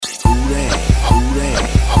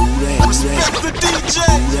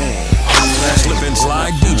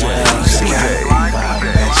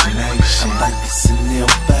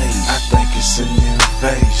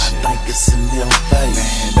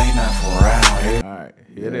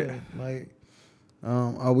right. Hit it. Like,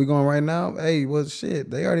 are we going right now? Hey, well,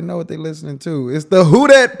 shit. They already know what they listening to. It's the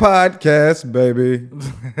WhoDat Podcast, baby.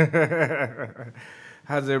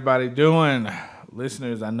 How's everybody doing?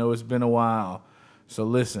 Listeners, I know it's been a while. So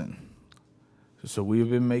listen. So we've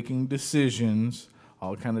been making decisions,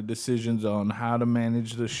 all kind of decisions on how to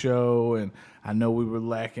manage the show. And I know we were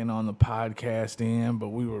lacking on the podcast end, but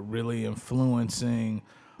we were really influencing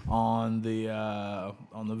on the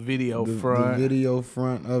video front. The video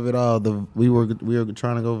front of it all. We were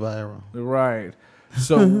trying to go viral. Right.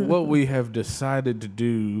 So what we have decided to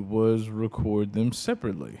do was record them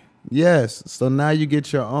separately. Yes. So now you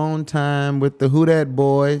get your own time with the WhoDat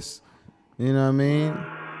boys. You know what I mean?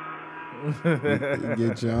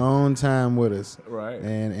 Get your own time with us. Right.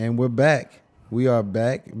 And we're back. We are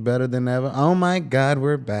back better than ever. Oh my God,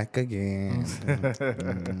 we're back again.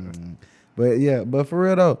 But for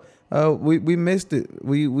real though, we missed it.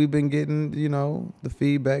 We've been getting, the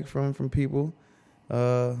feedback from people.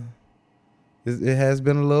 It has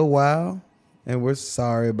been a little while, and we're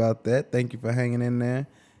sorry about that. Thank you for hanging in there.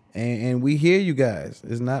 And we hear you guys.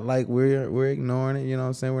 It's not like we're ignoring it. You know what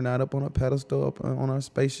I'm saying? We're not up on a pedestal, up on our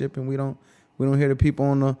spaceship, and we don't hear the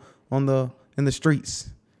people in the streets.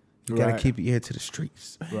 You gotta keep your ear to the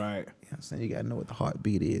streets. Right. You know what I'm saying? You gotta know what the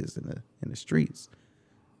heartbeat is in the streets.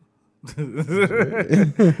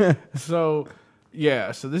 So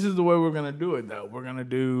this is the way we're gonna do it though. We're gonna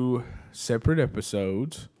do separate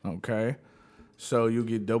episodes, okay? So you'll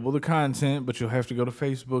get double the content, but you'll have to go to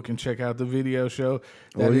Facebook and check out the video show.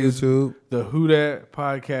 That is YouTube. The WhoDat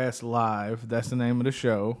Podcast Live. That's the name of the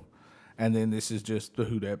show. And then this is just the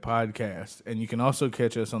WhoDat Podcast. And you can also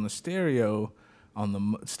catch us on the stereo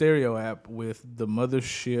app with the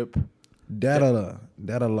Mothership Data log.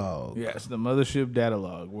 Yes, the Mothership Data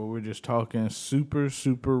Log, where we're just talking super,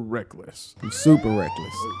 super reckless. Super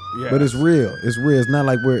reckless. Yes. But it's real. It's real. It's not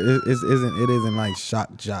like it isn't like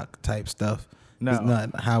shock jock type stuff. No. It's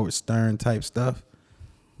not Howard Stern type stuff.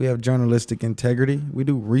 We have journalistic integrity. We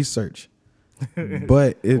do research.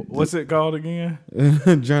 But what's it called again?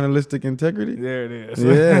 Journalistic integrity? There it is.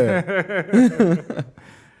 Yeah.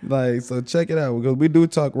 Like, so check it out, because we do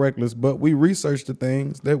talk reckless, but we research the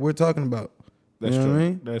things that we're talking about. That's you know true. What I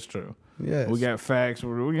mean? That's true. Yes. We got facts.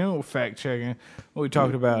 We're fact checking. What we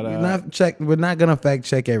talking about? We're not gonna fact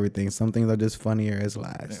check everything. Some things are just funnier as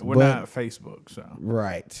lies. We're not Facebook, so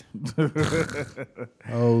right.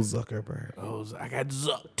 Oh, Zuckerberg. Oh, I got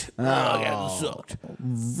zucked. I got zucked.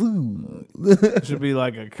 Zoo. Should be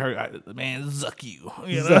like a man, zuck you.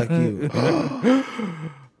 You know? Zuck you.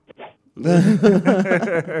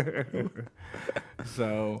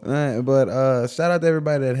 So, but shout out to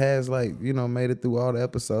everybody that has made it through all the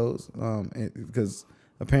episodes, because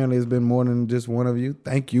apparently it's been more than just one of you.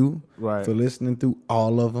 Thank you for listening through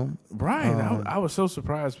all of them. Right. I was so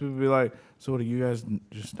surprised. People be like, so what are you guys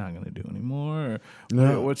just not gonna do anymore?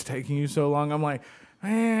 Or what's taking you so long? I'm like,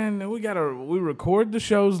 man, we record the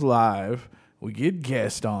shows live. We get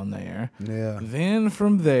guests on there. Yeah. Then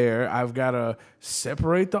from there, I've got to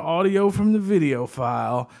separate the audio from the video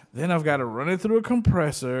file. Then I've got to run it through a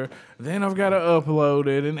compressor. Then I've got to upload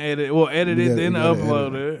it and edit. Well, edit it, then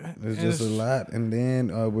upload it. It's just a lot. And then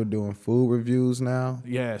we're doing food reviews now.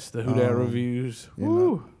 Yes, the WhoDat reviews.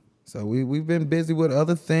 Woo. So we've been busy with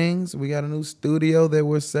other things. We got a new studio that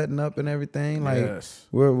we're setting up and everything. Yes.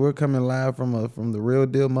 We're coming live from the Real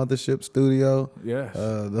Deal Mothership studio. Yes.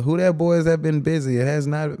 The WhoDat boys have been busy. It has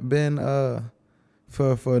not been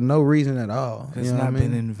for no reason at all. It's not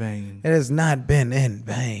been in vain. It has not been in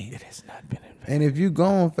vain. It has not been in vain. And if you go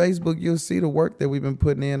on Facebook, you'll see the work that we've been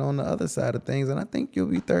putting in on the other side of things, and I think you'll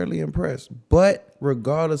be thoroughly impressed. But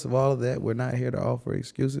regardless of all of that, we're not here to offer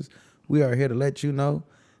excuses. We are here to let you know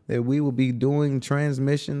that we will be doing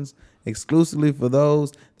transmissions exclusively for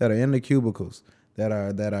those that are in the cubicles, that are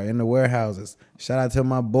in the warehouses. Shout out to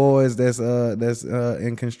my boys that's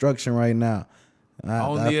in construction right now.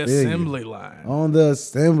 On the assembly line. On the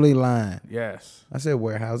assembly line. Yes. I said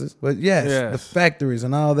warehouses, but yes, the factories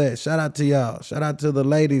and all that. Shout out to y'all. Shout out to the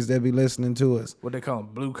ladies that be listening to us. What they call them,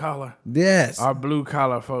 blue collar? Yes. Our blue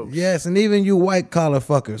collar folks. Yes, and even you white collar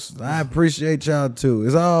fuckers. I appreciate y'all too.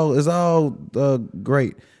 It's all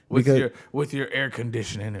great. With your air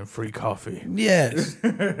conditioning and free coffee. Yes.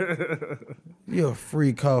 You're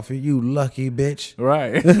free coffee, you lucky bitch.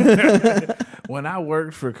 Right. When I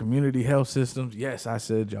worked for Community Health Systems, yes, I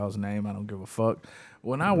said y'all's name. I don't give a fuck.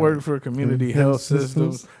 When I worked for Community Health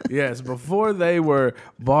Systems, yes, before they were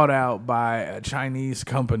bought out by a Chinese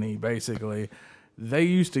company, basically, they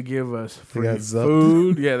used to give us free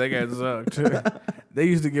food. Yeah, they got zucked. They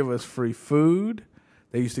used to give us free food.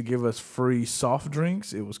 They used to give us free soft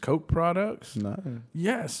drinks. It was Coke products. Nice.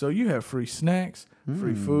 Yeah, so you have free snacks,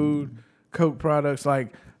 free food, Coke products.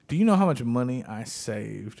 Like, do you know how much money I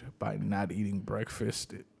saved by not eating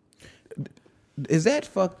breakfast? Is that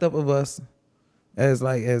fucked up of us? As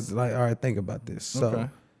like, all right, think about this. So, Okay.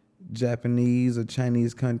 Japanese or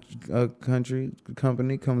Chinese company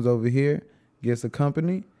comes over here, gets a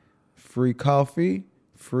company, free coffee,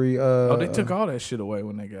 free. Oh, they took all that shit away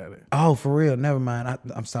when they got it. Oh, for real? Never mind.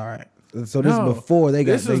 I'm sorry. So this is before they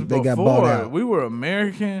got got bought out. We were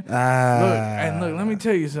American. Look, let me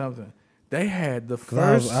tell you something. They had the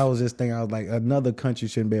first. I was just thinking, I was like, another country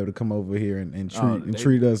shouldn't be able to come over here and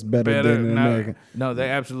treat us better than American. No, they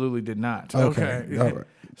absolutely did not. Okay. All right.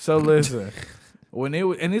 So listen,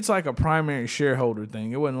 it's like a primary shareholder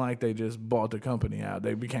thing. It wasn't like they just bought the company out.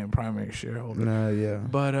 They became primary shareholder. Yeah.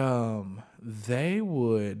 But they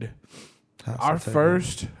would. Our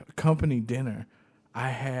first company dinner, I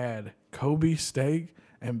had Kobe steak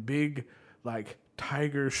and big like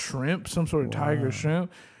tiger shrimp, some sort of tiger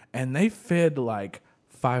shrimp, and they fed like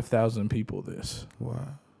 5,000 people this. Wow.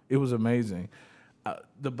 It was amazing.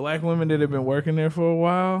 The black women that had been working there for a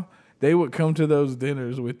while, they would come to those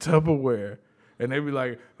dinners with Tupperware. And they'd be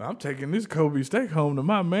like, I'm taking this Kobe steak home to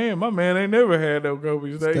my man. My man ain't never had no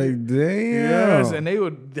Kobe steak. Damn. Yes, and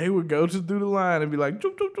they would go through the line and be like,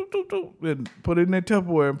 doop, doop, doop, doop, doop, and put it in their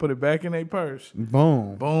Tupperware and put it back in their purse.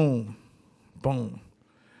 Boom. Boom. Boom.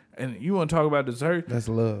 And you want to talk about dessert? That's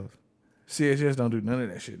love. CHS don't do none of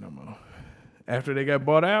that shit no more. After they got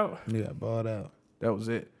bought out, Yeah, bought out. that was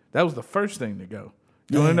it. That was the first thing to go.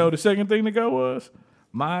 You want to know the second thing to go was?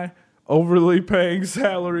 My overly paying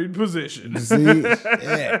salaried position. See?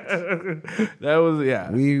 Yeah. That was, yeah.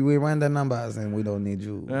 We ran the numbers and we don't need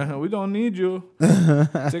you. We don't need you.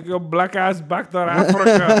 Take your black ass back to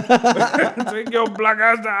Africa. Take your black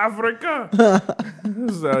ass to Africa.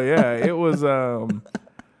 So yeah, it was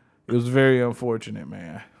very unfortunate,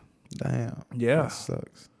 man. Damn. Yeah. That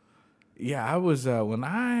sucks. Yeah, I was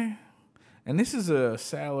and this is a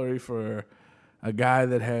salary for a guy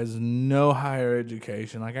that has no higher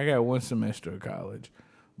education. Like, I got one semester of college,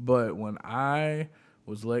 but when I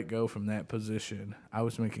was let go from that position, I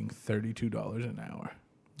was making $32 an hour.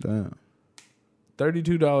 Damn.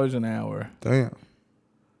 $32 an hour. Damn.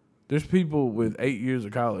 There's people with 8 years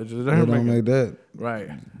of college that They don't make that. right.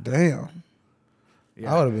 Damn.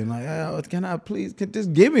 Yeah. I would have been like, can I please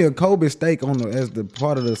just give me a Kobe steak as the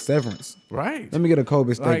part of the severance? Right. Let me get a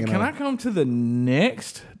Kobe steak. Like, can I come to the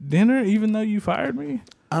next dinner even though you fired me?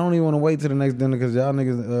 I don't even want to wait till the next dinner because y'all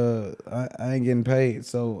niggas, I ain't getting paid.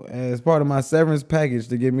 So as part of my severance package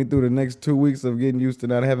to get me through the next 2 weeks of getting used to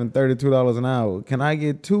not having $32 an hour, can I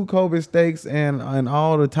get 2 Kobe steaks and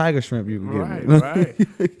all the tiger shrimp you can give me?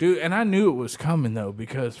 Right. Dude, and I knew it was coming though,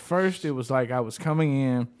 because first it was like I was coming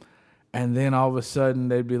in and then all of a sudden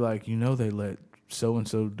they'd be like, they let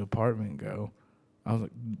so-and-so department go. I was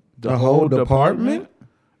like, the whole department?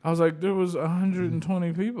 I was like, there was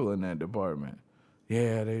 120 people in that department.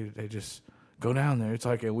 Yeah, they just go down there. It's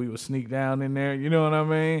like we would sneak down in there, you know what I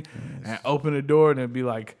mean? Yes. And open the door and it'd be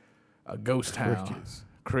like a ghost town.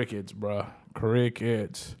 Crickets, bro.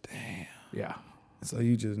 Crickets. Damn. Yeah. So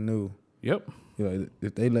you just knew. Yep.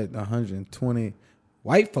 If they let 120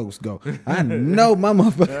 white folks go, I know my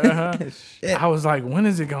motherfucker. Shit. I was like, when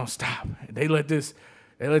is it gonna stop? They let this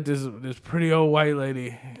pretty old white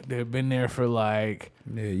lady that had been there for like,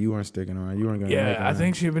 yeah, you weren't sticking around. You weren't gonna. Yeah, I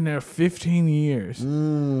think she had been there 15 years,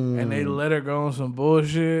 and they let her go on some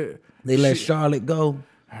bullshit. They let Charlotte go.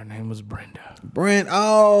 Her name was Brenda. Brenda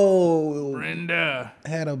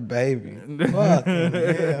had a baby. Fuck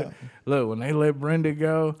yeah. Look, when they let Brenda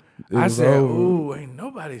go, I said, over. Ooh, ain't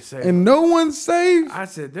nobody safe. And no one's safe? I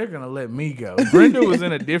said, they're going to let me go. Brenda was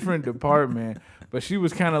in a different department, but she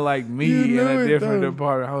was kind of like me in a different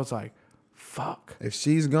department. I was like, fuck. If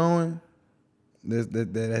she's going,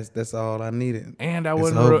 that's all I needed. And I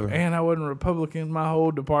wasn't Republican. My whole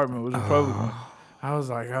department was Republican. I was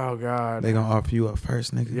like, oh God. They gonna offer you up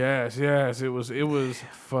first, nigga. Yes. It was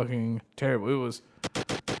fucking terrible. It was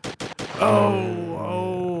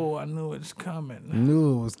I knew it's coming.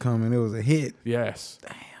 Knew it was coming. It was a hit. Yes.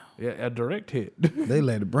 Damn. Yeah, a direct hit. They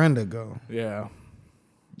let Brenda go. Yeah.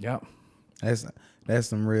 Yep. That's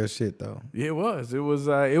some real shit though. It was. It was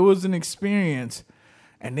an experience.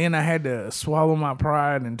 And then I had to swallow my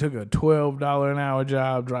pride and took a $12 an hour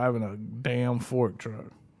job driving a damn fork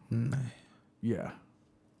truck. Nice. Yeah.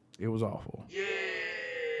 It was awful.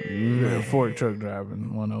 Yeah. Fork truck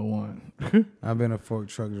driving 101. I've been a fork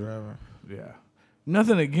truck driver. Yeah.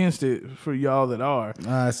 Nothing against it for y'all that are.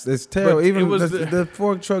 It's terrible. But even the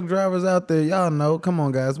fork truck drivers out there, y'all know. Come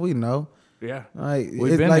on, guys. We know. Yeah. Like,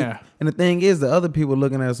 We've it's been like, there. and the thing is, the other people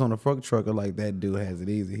looking at us on the fork truck are like, that dude has it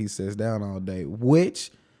easy. He sits down all day.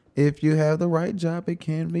 Which, if you have the right job, it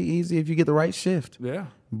can be easy if you get the right shift. Yeah.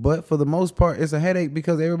 But for the most part, it's a headache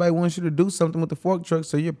because everybody wants you to do something with the fork truck,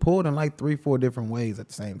 so you're pulled in like 3-4 different ways at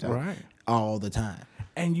the same time. Right. All the time.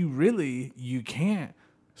 And you can't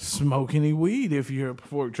smoke any weed if you're a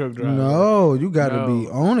fork truck driver. No, you got to be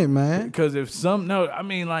on it, man. Because if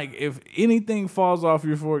if anything falls off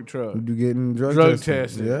your fork truck, You getting drug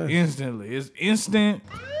tested Yes. instantly. It's instant,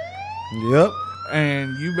 Yep.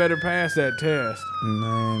 and you better pass that test.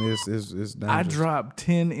 Man, it's dangerous. I dropped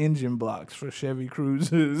 10 engine blocks for Chevy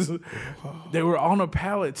Cruzes. They were on a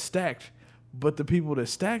pallet stacked, but the people that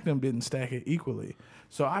stacked them didn't stack it equally.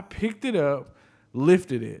 So I picked it up,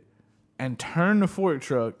 lifted it, and turned the fork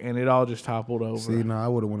truck, and it all just toppled over. See, no, I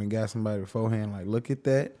would have went and got somebody beforehand. Like, look at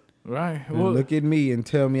that. Right. And look at me and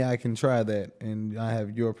tell me I can try that, and I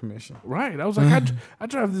have your permission. Right. I was like, I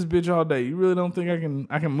drive this bitch all day. You really don't think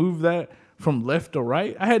I can move that from left to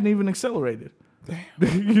right? I hadn't even accelerated.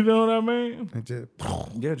 Damn. You know what I mean? And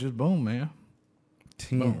Just boom, man.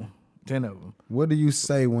 10. Boom. 10 of them. What do you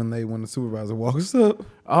say when the supervisor walks up?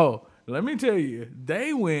 Oh, let me tell you,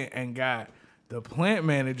 they went and got the plant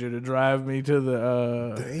manager to drive me to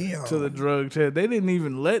the drug test. They didn't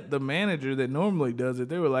even let the manager that normally does it.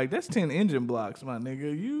 They were like, "That's 10 engine blocks, my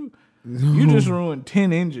nigga. You just ruined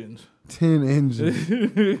 10 engines." 10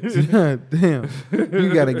 engines. God damn.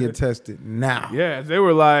 You got to get tested now. Yeah, they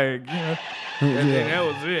were like, and that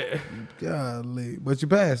was it. Golly. But you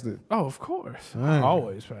passed it. Oh, of course. Right. I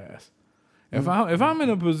always pass. If I'm in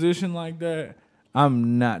a position like that,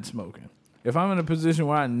 I'm not smoking. If I'm in a position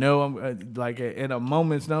where I know I'm at a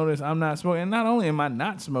moment's notice, I'm not smoking. And not only am I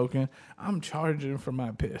not smoking, I'm charging for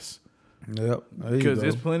my piss. Yep. Because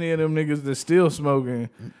there's plenty of them niggas that's still smoking,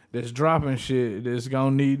 that's dropping shit, that's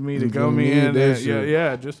gonna need me to go me in there.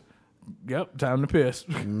 Time to piss.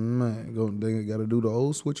 Man, they got to do the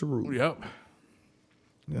old switcheroo. Yep.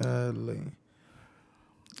 Golly.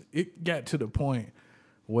 It got to the point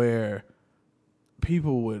where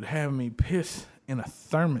people would have me piss in a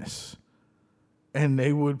thermos, and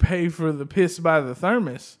they would pay for the piss by the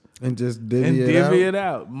thermos And just divvy it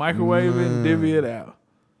out. Microwave it and divvy it out.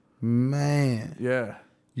 Man. Yeah.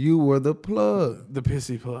 You were the plug. The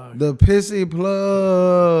pissy plug. The pissy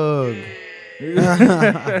plug.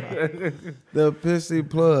 The pissy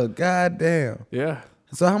plug. God damn. Yeah.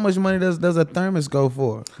 So how much money does a thermos go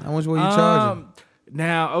for? How much were you charging?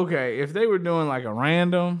 Now, okay, if they were doing like a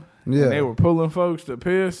random, Yeah. and they were pulling folks to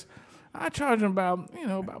piss, I charge them about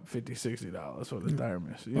 $50, $60 for the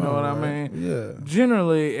thermos. You know what I mean? Yeah.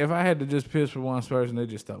 Generally, if I had to just piss for one person, they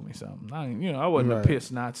just throw me something. I wasn't a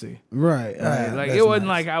piss Nazi. Right. Like it wasn't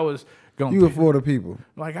like I was going. You were for the people.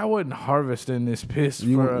 Like I wasn't harvesting this piss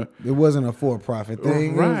It wasn't a for-profit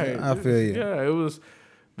thing. Right. I feel you. Yeah, it was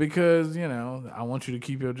because I want you to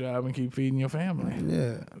keep your job and keep feeding your family.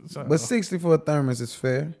 Yeah. So, But 60 for a thermos is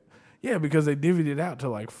fair. yeah, because they divvied it out to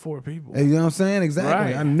like 4 people. You know what I'm saying?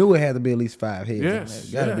 Exactly. Right. I knew it had to be at least 5 heads. Yes,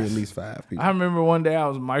 Got to be yes. at least 5 people. I remember one day I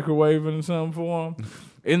was microwaving something for him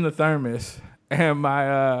in the thermos, and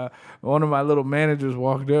my one of my little managers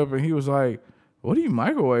walked up and he was like, "What are you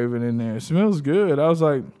microwaving in there? It smells good." I was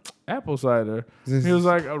like, "Apple cider." He was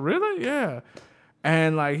like, "Oh, really?" Yeah.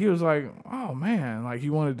 And like he was like, "Oh man," like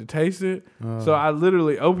he wanted to taste it. So I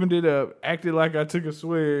literally opened it up, acted like I took a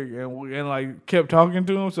swig, and like kept talking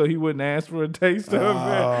to him so he wouldn't ask for a taste of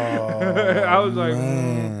it. I was like,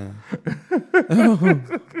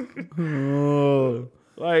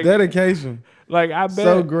 like dedication. Like I bet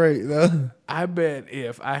So great though. I bet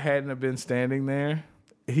if I hadn't have been standing there,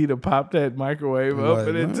 he'd have popped that microwave up Like,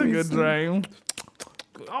 and it let took me a see. drain.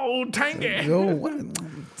 Oh, tangy. Yo, what?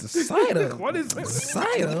 The cider. What is this?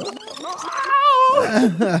 Cider?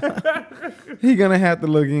 He gonna have to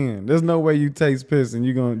look in. There's no way you taste piss and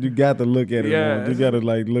you got to look at it. Yeah. You got to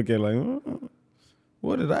like look at it like,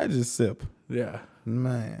 what did I just sip? Yeah.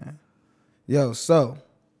 Man. Yo, so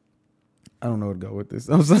I don't know where to go with this.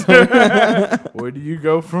 I'm sorry. Where do you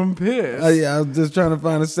go from piss? Yeah, I was just trying to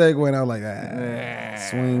find a segue and I was like,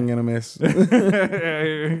 swing and a miss.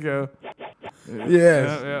 Here you go.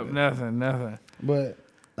 Yes. Yep, nothing. But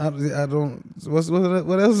I don't.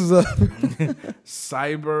 What else is up?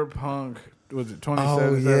 Cyberpunk, was it 2077?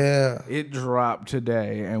 Oh yeah. It dropped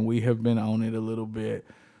today, and we have been on it a little bit.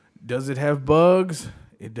 Does it have bugs?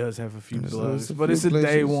 It does have a few bugs, but it's a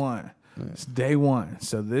day one. Yeah. It's day one.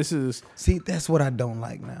 So this is. See, that's what I don't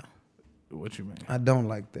like now. What you mean? I don't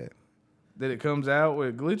like that. That it comes out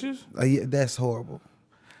with glitches? Yeah, that's horrible.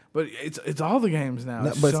 But it's all the games now.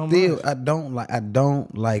 No, but so still, much. I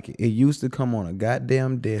don't like it. It used to come on a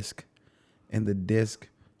goddamn disc, and the disc,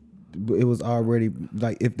 it was already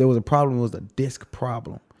like if there was a problem, it was a disc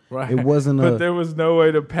problem. Right. It wasn't but there was no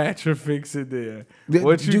way to patch or fix it there.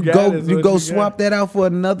 What you go swap that out for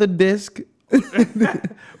another disc.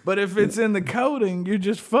 But if it's in the coating, you're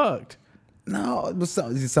just fucked. No, but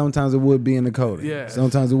sometimes it would be in the coating. Yeah.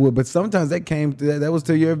 Sometimes it would, but sometimes that was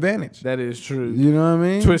to your advantage. That is true. You know what I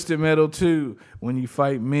mean? Twisted Metal 2, when you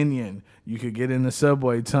fight Minion, you could get in the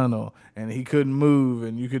subway tunnel and he couldn't move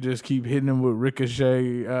and you could just keep hitting him with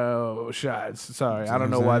ricochet shots. Sorry, I don't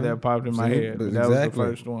know why that popped in my head, but that was the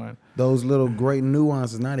first one. Those little great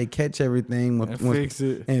nuances. Now they catch everything fix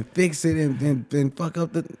it and fuck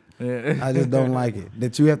up the... Yeah. I just don't like it.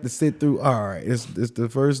 That you have to sit through, all right, it's the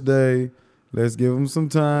first day. Let's give them some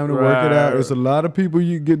time to work it out. There's a lot of people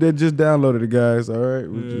you get that just downloaded it, guys. All right,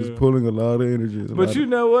 we're just pulling a lot of energy. But you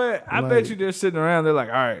know what? I bet you they're sitting around. They're like,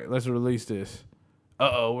 all right, let's release this.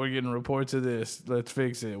 We're getting reports of this. Let's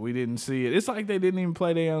fix it. We didn't see it. It's like they didn't even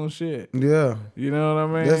play their own shit. Yeah, you know what I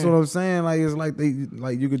mean? That's what I'm saying. Like it's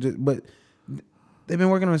like you could just. But they've been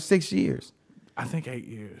working on 6 years. I think 8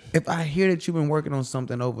 years. If I hear that you've been working on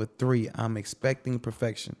something over 3, I'm expecting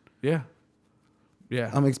perfection. Yeah. Yeah.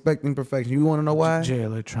 I'm expecting perfection. You want to know why? Jay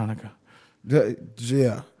Electronica.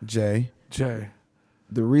 Jay.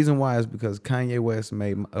 The reason why is because Kanye West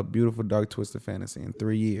made a beautiful Dark Twisted Fantasy in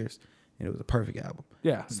 3 years, and it was a perfect album.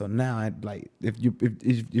 Yeah. So now, if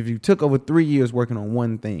you took over 3 years working on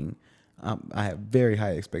one thing, I have very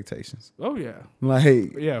high expectations. Oh yeah.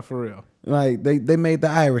 Like yeah, for real. Like they made The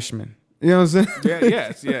Irishman. You know what I'm saying?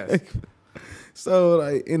 Yeah. Yes. So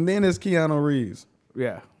and then it's Keanu Reeves.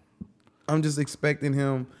 Yeah. I'm just expecting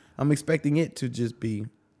him. I'm expecting it to just be,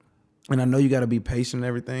 and I know you got to be patient and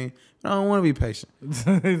everything. But I don't want to be patient.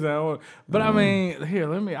 But I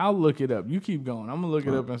mean, I'll look it up. You keep going. I'm gonna look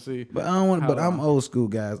it up and see. But I don't want. But I'm old school,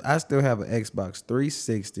 guys. I still have an Xbox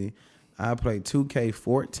 360. I play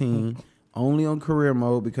 2K14 only on career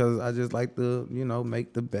mode because I just like to,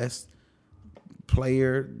 make the best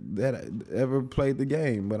player that ever played the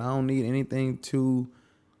game. But I don't need anything too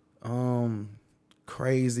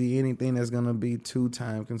crazy, anything that's gonna be too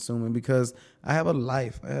time consuming because I have a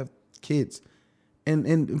life. I have kids.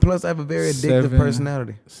 And plus I have a very addictive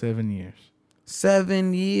personality. 7 years.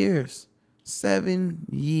 7 years. 7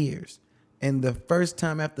 years. And the first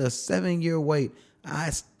time after a 7-year wait,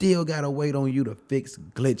 I still gotta wait on you to fix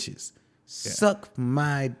glitches. Yeah. Suck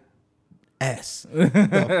my ass.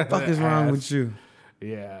 The fuck is wrong with you?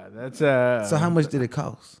 Yeah, that's So how much did it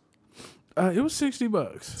cost? It was $60.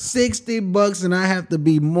 $60, and I have to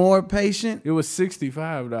be more patient. It was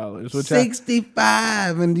 $65.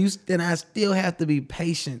 $65, and I still have to be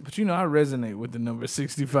patient. But I resonate with the number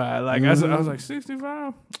 65. Like I was like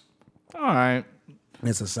 65. All right,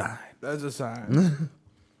 it's a sign. That's a sign.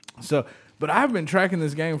 But I've been tracking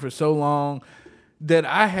this game for so long that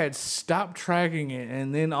I had stopped tracking it,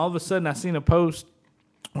 and then all of a sudden I seen a post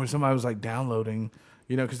where somebody was like downloading.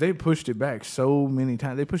 Because they pushed it back so many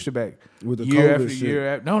times. They pushed it back with the year COVID after shit.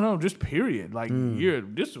 year. No, just period. Like year.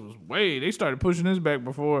 This was they started pushing this back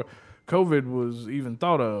before COVID was even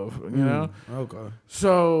thought of. You know. Okay.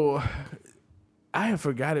 So I had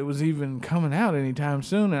forgot it was even coming out anytime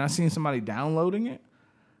soon, and I seen somebody downloading it,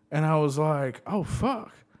 and I was like, oh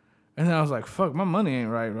fuck. And then I was like, fuck, my money ain't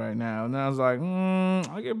right now. And then I was like,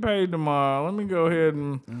 I get paid tomorrow. Let me go ahead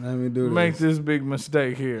and make this big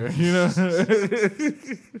mistake here.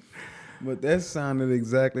 But that sounded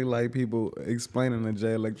exactly like people explaining the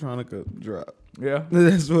Jay Electronica drop. Yeah.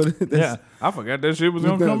 That's what it is. Yeah. I forgot that shit was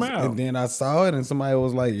going to come out. And then I saw it and somebody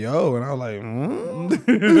was like, yo. And I was like,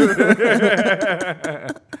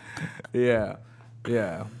 Yeah.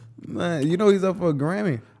 Yeah. Man, he's up for a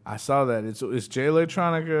Grammy. I saw that. It's Jay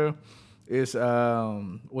Electronica. It's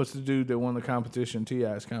what's the dude that won the competition?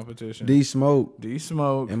 T.I.'s competition. D Smoke.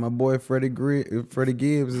 And my boy Freddie Gibbs. Freddie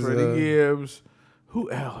Gibbs. Who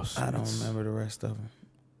else? I don't remember the rest of them.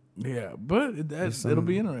 Yeah, but it'll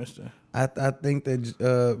be interesting. I think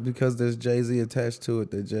that because there's Jay-Z attached to it,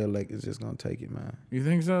 that Jay Elect is just gonna take it, man. You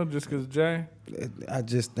think so? Just because Jay? I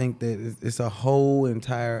just think that it's a whole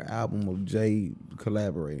entire album of Jay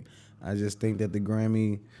collaborating. I just think that the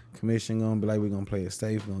Grammy Commission gonna be like, we're gonna play it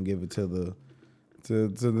safe, we're gonna give it to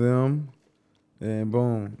them, and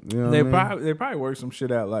boom. They probably work some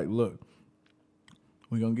shit out. Like, look,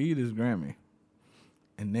 we're gonna give you this Grammy,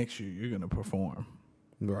 and next year you're gonna perform.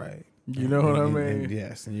 Right. You know what I mean? And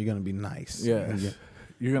yes, and you're gonna be nice. Yes.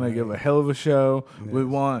 You're gonna give a hell of a show. Yes.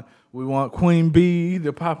 We want Queen Bee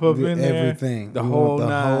to pop up in there. Everything. The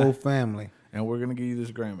whole family. And we're gonna give you this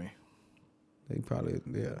Grammy. They probably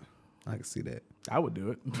I can see that. I would do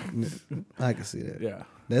it. I can see that. Yeah.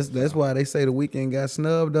 That's why they say the Weeknd got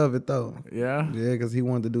snubbed of it though. Yeah. Yeah, because he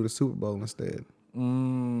wanted to do the Super Bowl instead.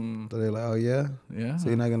 So they're like, oh yeah, Yeah. So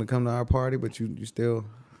you're not gonna come to our party, but you still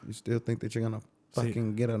think that you're gonna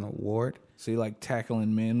fucking get an award. So you like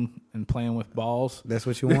tackling men and playing with balls? That's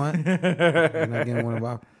what you want? You're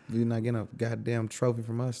not getting a goddamn trophy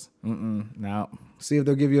from us. No. See if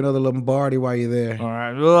they'll give you another Lombardi while you're there. All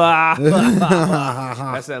right.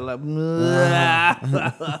 That's that.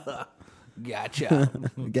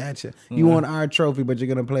 Gotcha. You want our trophy, but you're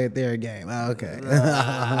gonna play it their game. Okay.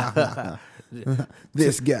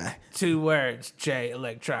 This guy. 2 words, J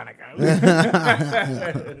Electronica.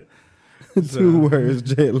 2 words,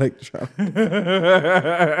 J Electron.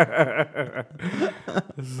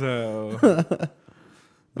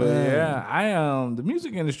 But yeah, the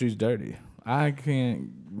music industry's dirty. I can't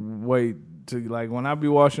wait to when I be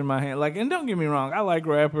washing my hands. And don't get me wrong, I like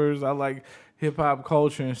rappers, I like hip hop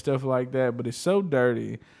culture and stuff like that. But it's so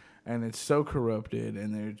dirty, and it's so corrupted,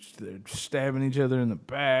 and they're stabbing each other in the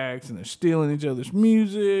backs, and they're stealing each other's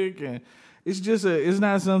music, and it's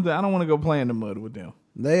not something I don't want to go play in the mud with them.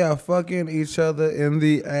 They are fucking each other in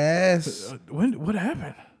the ass. What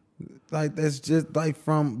happened? That's just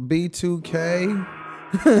from B2K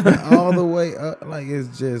all the way up.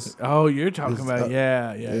 It's just. Oh, you're talking about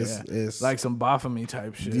It's like some Baphomet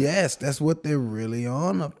type shit. Yes, that's what they're really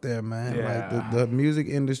on up there, man. Yeah. The music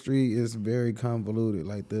industry is very convoluted.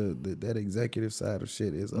 That executive side of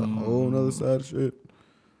shit is a whole nother side of shit.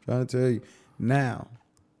 Trying to tell you now.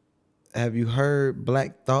 Have you heard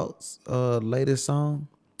Black Thought's latest song?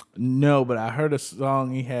 No, but I heard a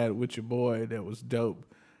song he had with your boy that was dope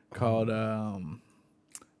called,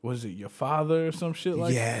 was it Your Father or some shit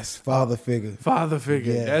like that? Yes, Father Figure. Father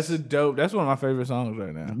Figure. Yes. That's one of my favorite songs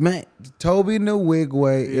right now. Man, Toby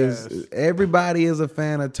Nwigwe Yes. everybody is a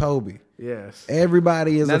fan of Toby. Yes.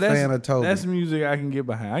 Everybody is a fan of Toby. That's music I can get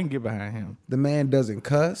behind. I can get behind him. The man doesn't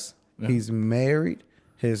cuss. Yeah. He's married.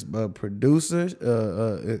 His producer,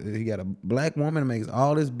 he got a black woman that makes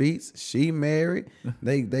all his beats. She married.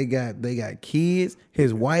 They got kids.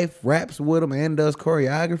 His wife raps with him and does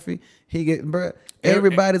choreography.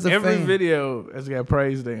 Everybody's a fan. Every video has got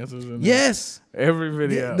praise dancers in it. Yes. Every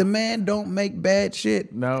video. Yeah, the man don't make bad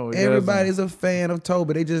shit. No, everybody's a fan of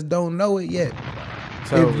Toby. They just don't know it yet.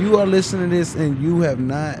 Toby. If you are listening to this and you have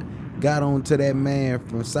not got on to that man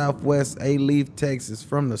from Southwest A-Leaf, Texas,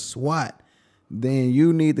 from the SWAT, then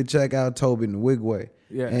you need to check out Toby Nwigwe.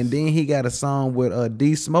 Yes. And then he got a song with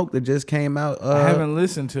D Smoke that just came out. I haven't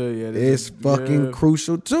listened to it yet. It's fucking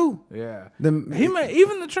crucial too. Yeah.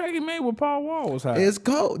 Even the track he made with Paul Wall was hot. It's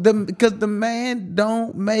cold because the man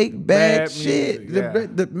don't make bad shit.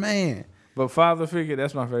 The man. But Father Figure,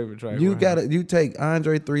 that's my favorite track. You take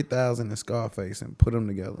Andre 3000 and Scarface and put them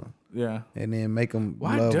together. Yeah. And then make them.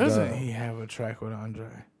 Why doesn't he have a track with Andre?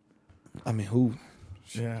 I mean, who?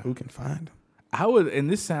 Yeah. Who can find him? I would, and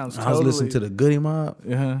this sounds totally. I was listening to the Goody Mob.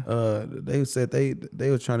 Uh-huh. They said they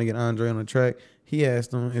were trying to get Andre on the track. He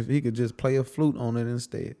asked him if he could just play a flute on it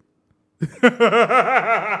instead. That's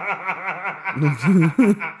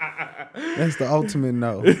the ultimate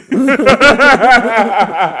no.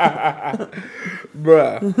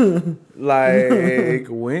 Bruh.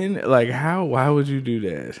 Why would you do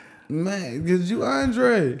that? Man, because you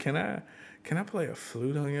Andre. Can I play a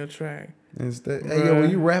flute on your track? Instead, hey, yo, will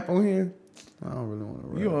you rap on here? I don't really want to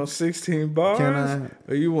rap. You want 16 bars? Can I?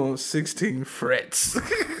 Or you want 16 frets?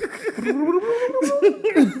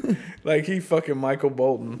 Like he fucking Michael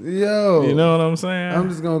Bolton. Yo. You know what I'm saying? I'm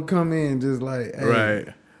just going to come in just like, hey. Right.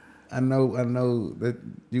 I know that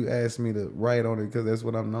you asked me to write on it because that's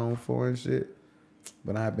what I'm known for and shit.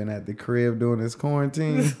 But I've been at the crib doing this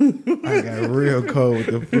quarantine. I got real cold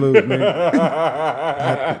with the flute, man.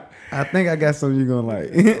 I think I got something you're going to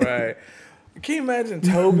like. Right. Can you imagine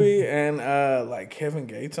Toby and Kevin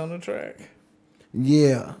Gates on the track?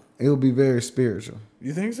 Yeah, it would be very spiritual.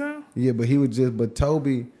 You think so? Yeah, but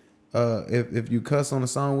Toby, if you cuss on a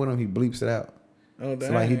song with him, he bleeps it out. Oh,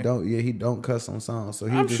 damn. So he don't cuss on songs. So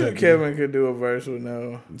I'm sure Kevin could do a verse with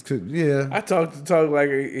no. Yeah. I talk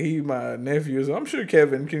like he my nephew, so I'm sure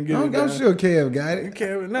Kevin can get it done. I'm sure Kev got it.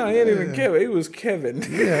 Kevin, no, he ain't even Kevin. He was Kevin.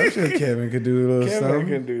 Yeah, I'm sure Kevin could do a little Kevin something. Kevin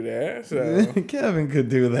can do that. So Kevin could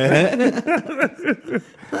do that.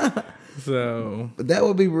 So but that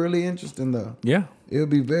would be really interesting though. Yeah. It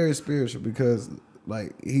would be very spiritual because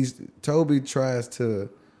Toby tries to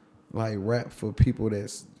rap for people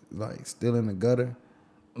that's still in the gutter,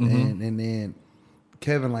 and then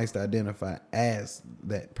Kevin likes to identify as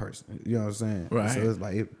that person. You know what I'm saying? Right. So it's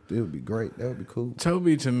it would be great. That would be cool.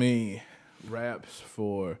 Toby to me raps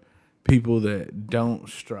for people that don't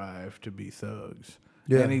strive to be thugs.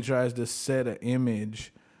 Yeah. And he tries to set an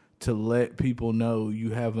image to let people know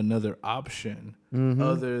you have another option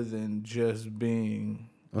other than just being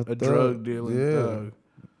a drug dealing thug.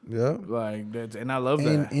 Yeah. Like that's, and I love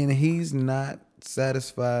that. And he's not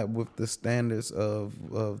satisfied with the standards of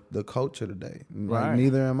the culture today. Like, Right.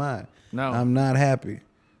 neither am I. No. I'm not happy.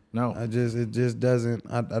 No. It just doesn't.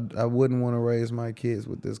 I wouldn't want to raise my kids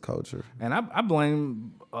with this culture. And I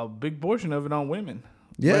blame a big portion of it on women.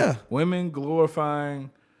 Yeah. Like, women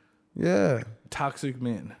glorifying toxic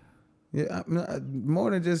men. Yeah,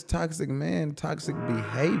 more than just toxic men, toxic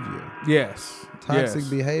behavior. Yes. Toxic yes.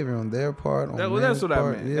 behavior on their part. On That's what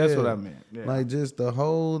part. I meant. Yeah. That's what I meant. Yeah. Like just the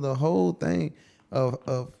whole thing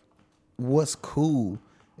of what's cool.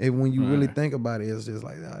 And when you really think about it, it's just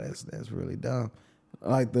like, oh, that's really dumb.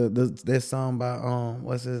 Like that song by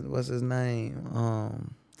what's his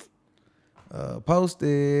name?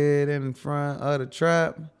 Posted in front of the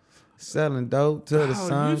trap. Selling dope till the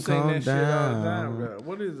sun comes down.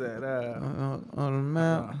 What is that? On the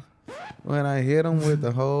map. When I hit them with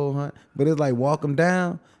the whole hunt. But it's like walk them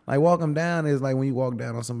down. Like walk them down is like when you walk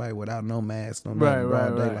down on somebody without no mask, no nothing,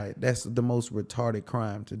 broad daylight. That's the most retarded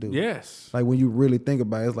crime to do. Yes. Like when you really think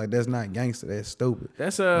about it, it's like that's not gangster. That's stupid.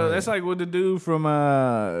 That's like what the dude from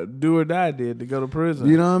Do or Die did to go to prison.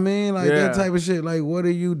 You know what I mean? Like that type of shit. Like what are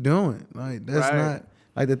you doing? Like that's not.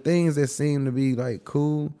 Like the things that seem to be like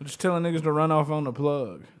cool. Just telling niggas to run off on the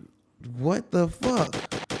plug. What the fuck?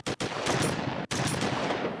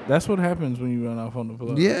 That's what happens when you run off on the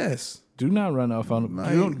plug. Yes. Do not run off on the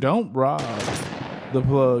plug. Don't rob the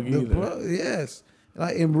plug either. Yes.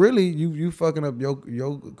 Like and really you fucking up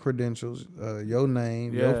your credentials, your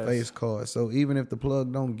name, your face card. So even if the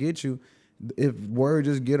plug don't get you, if word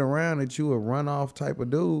just get around that you a run off type of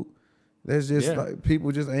dude, there's just like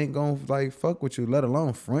people just ain't gonna like fuck with you, let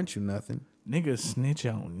alone front you nothing. Niggas snitch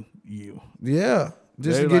on you. Yeah,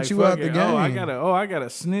 just to get you out the game. I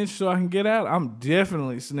gotta snitch so I can get out. I'm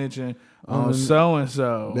definitely snitching on so and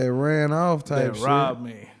so that ran off type shit. That robbed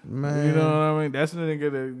me, man. You know what I mean? That's the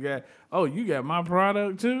nigga that got. Oh, you got my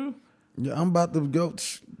product too? Yeah, I'm about to go.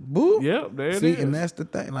 Boop. Yep, there it See, is. and that's the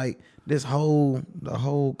thing. Like the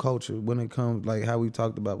whole culture when it comes, like how we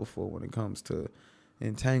talked about before, when it comes to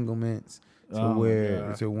entanglements to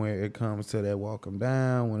where it comes to that walk them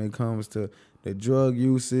down, when it comes to the drug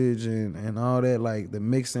usage and all that, like the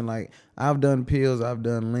mixing. Like I've done pills, I've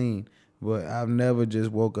done lean, but I've never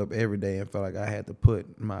just woke up every day and felt like I had to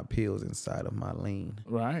put my pills inside of my lean.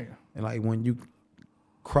 Right. And like when you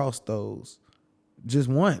cross those just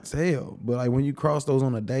once, hell, but like when you cross those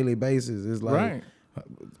on a daily basis, it's like,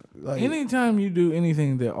 like anytime you do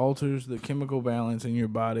anything that alters the chemical balance in your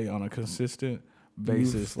body on a consistent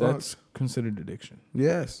basis, that's considered addiction.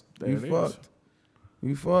 Yes, you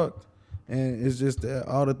fucked. And it's just that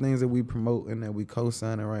all the things that we promote and that we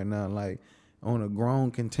co-signing right now, like on a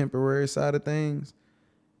grown contemporary side of things,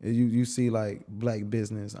 you see like black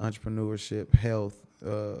business, entrepreneurship, health,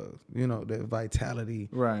 that vitality,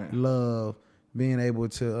 love, being able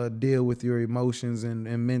to deal with your emotions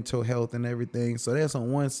and mental health and everything. So that's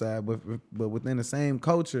on one side, but within the same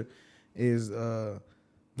culture is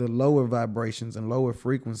the lower vibrations and lower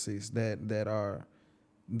frequencies that are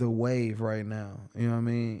the wave right now. You know what I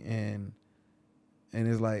mean? And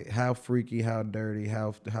it's like how freaky, how dirty,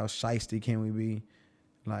 how shiesty can we be?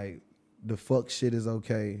 Like the fuck shit is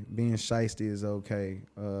okay. Being shiesty is okay.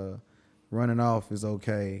 Running off is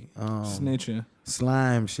okay. Snitching.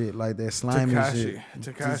 Slime shit like that. Slimy shit.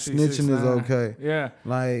 Tekashi Snitching is okay. Yeah.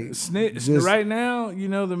 Like right now,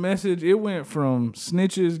 the message, it went from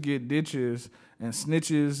snitches get ditches and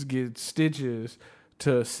snitches get stitches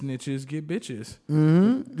to snitches get bitches.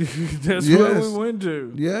 Mm-hmm. That's what we went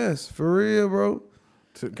to. Yes, for real, bro.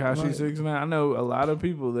 Tekashi 6ix9ine. I know a lot of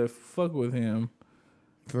people that fuck with him.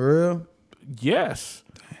 For real? Yes.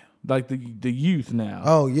 Like the youth now.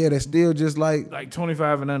 Oh yeah, they're still just like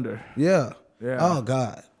 25 and under. Yeah. Yeah. Oh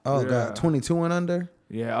God. Oh God. 22 and under.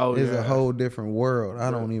 Yeah. Oh it's a whole different world.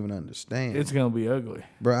 I don't even understand. It's gonna be ugly,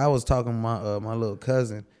 bro. I was talking to my little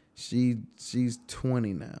cousin. She's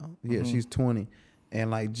 20 now. Yeah, she's 20,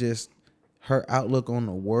 and like just her outlook on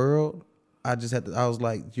the world. I was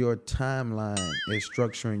like, your timeline is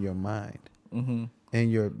structuring your mind. Mm-hmm.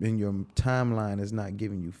 And your timeline is not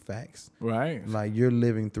giving you facts. Right. Like you're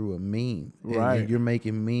living through a meme. Right. You're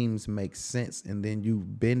making memes make sense, and then you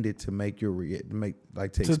bend it to make your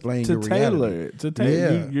explain your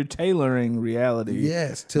reality. You're tailoring reality.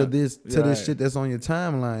 Yes, to this shit that's on your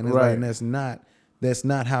timeline. It's like that's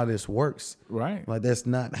not how this works. Right. Like that's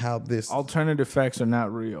not how this. Alternative facts are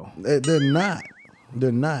not real. They're not.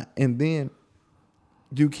 They're not. And then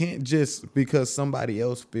you can't just because somebody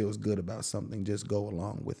else feels good about something, just go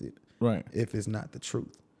along with it. Right. If it's not the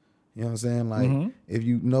truth. You know what I'm saying? Like if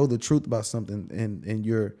you know the truth about something and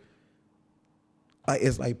you're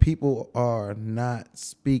it's like people are not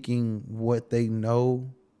speaking what they know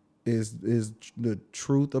is the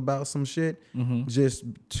truth about some shit just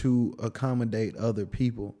to accommodate other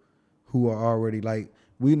people who are already like,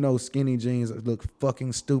 we know skinny jeans look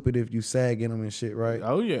fucking stupid if you sag in them and shit, right?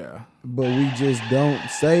 Oh yeah. But we just don't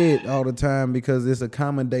say it all the time because it's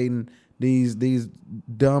accommodating these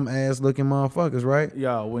dumb ass looking motherfuckers, right?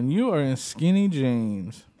 Yo, when you are in skinny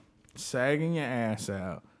jeans, sagging your ass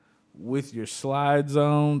out, with your slides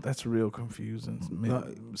on, that's real confusing.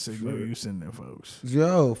 Signal you sending folks.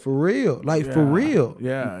 Yo, for real. Like, for real.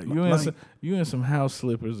 Yeah. You in some house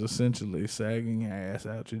slippers, essentially, sagging your ass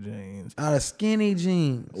out your jeans. Out of skinny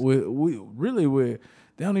jeans.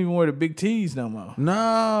 They don't even wear the big tees no more.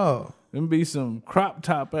 No. Them be some crop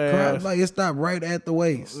top ass. Like, it stopped right at the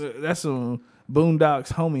waist. That's some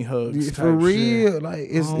Boondocks homie hugs type for real. Shit. Like,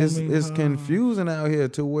 it's confusing out here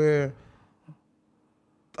to where,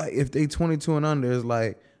 like, if they 22 and under, it's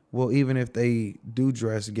like, well, even if they do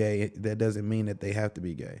dress gay, that doesn't mean that they have to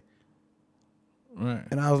be gay. Right.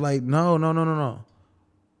 And I was like, no.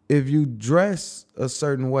 If you dress a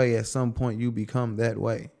certain way, at some point you become that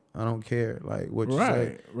way. I don't care, like, what you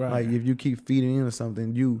say. Right. Like, if you keep feeding into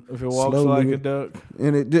something, if it walks like a duck,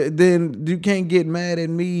 and then you can't get mad at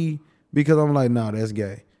me because I'm like, no, that's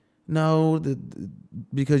gay. No,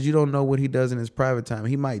 because you don't know what he does in his private time.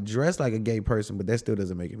 He might dress like a gay person, but that still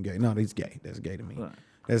doesn't make him gay. No, he's gay. That's gay to me. Right.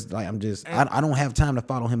 That's like, I don't have time to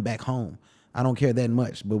follow him back home. I don't care that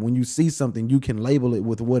much. But when you see something, you can label it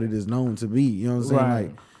with what it is known to be. You know what I'm saying?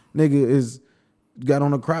 Right. Like, nigga is got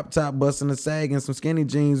on a crop top, busting a sag and some skinny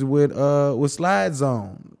jeans with slides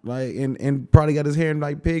on, like, and probably got his hair in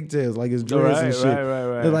like pigtails, like his dress and shit.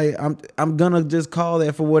 Right. Like, I'm gonna just call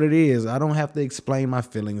that for what it is. I don't have to explain my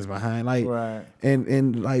feelings behind, like, right.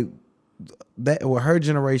 And like that with her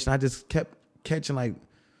generation, I just kept catching like,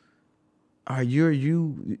 are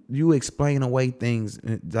you explain away things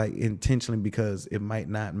like intentionally because it might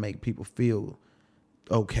not make people feel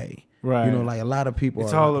okay. Right. You know, like a lot of people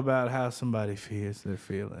it's all about how somebody feels their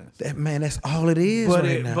feelings. That's all it is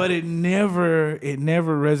now. But it never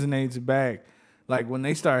resonates back. Like when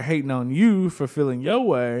they start hating on you for feeling your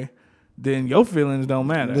way, then your feelings don't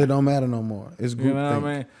matter. They don't matter no more. It's group You know think. what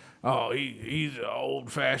I mean? Oh, he's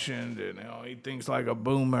old fashioned and he thinks like a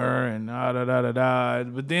boomer and da.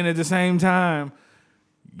 But then at the same time,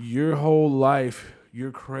 your whole life you're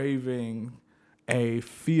craving a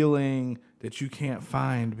feeling that you can't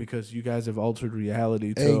find because you guys have altered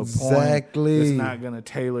reality to a point that's not going to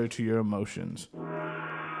tailor to your emotions.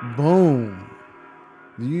 Boom.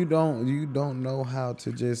 You don't know how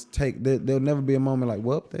to just take that. There'll never be a moment like,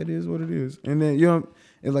 well, that is what it is. And then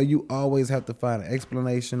it's like you always have to find an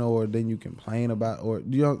explanation, or then you complain about, or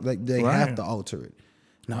like they have to alter it.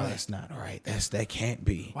 No, that's not right. That can't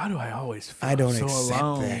be. Why do I always feel I don't so accept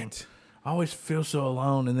alone? that. I always feel so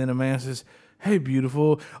alone. And then a man says, hey,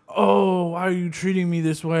 beautiful. Oh, why are you treating me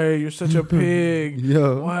this way? You're such a pig.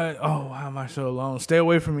 Yo. What? Oh, why am I so alone? Stay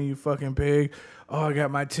away from me, you fucking pig. Oh, I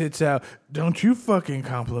got my tits out. Don't you fucking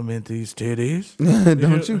compliment these titties.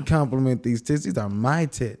 Don't you compliment these tits. These are my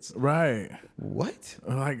tits. Right. What?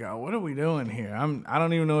 Like, what are we doing here? I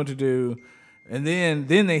don't even know what to do. And then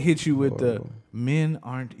they hit you with the men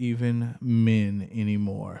aren't even men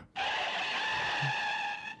anymore.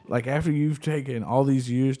 Like after you've taken all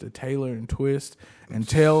these years to tailor and twist and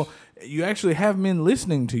tell, you actually have men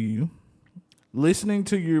listening to you, listening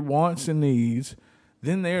to your wants and needs,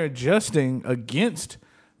 then they're adjusting against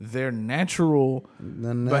their natural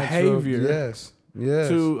behavior. Yes.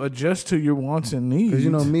 To adjust to your wants and needs.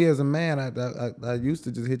 Because me as a man, I used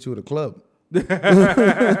to just hit you with a club.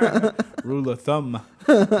 Rule of thumb.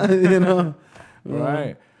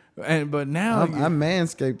 Right. But now I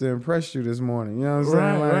manscaped to impress you this morning. You know what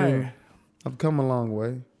I'm saying? Right. I've come a long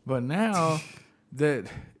way. But now that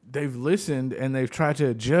they've listened and they've tried to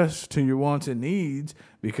adjust to your wants and needs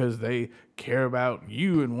because they care about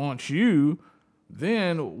you and want you,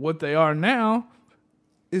 then what they are now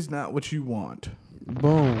is not what you want.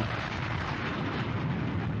 Boom.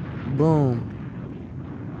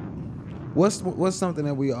 What's something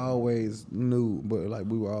that we always knew, but like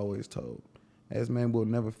we were always told? As men, we'll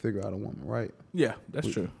never figure out a woman, right? Yeah, that's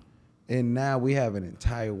true. And now we have an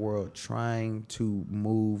entire world trying to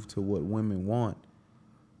move to what women want.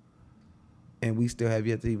 And we still have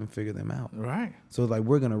yet to even figure them out. Right. So it's like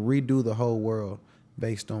we're going to redo the whole world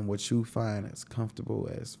based on what you find as comfortable,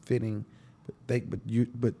 as fitting. But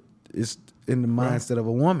it's in the mindset of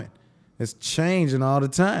a woman. It's changing all the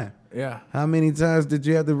time. Yeah. How many times did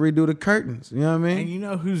you have to redo the curtains? You know what I mean? And you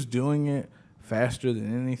know who's doing it faster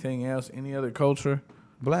than anything else, any other culture?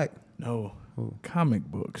 Black. No. Who? Comic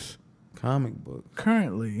books. Comic book.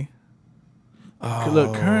 Currently,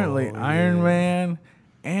 Oh, Iron Man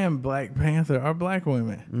and Black Panther are black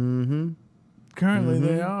women. Mm-hmm. Currently,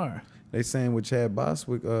 they are. They saying with Chad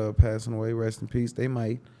Boswick passing away, rest in peace, they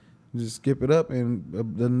might just skip it up and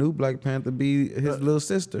the new Black Panther be his little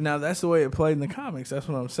sister. Now, that's the way it played in the comics. That's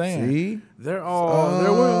what I'm saying. See? They're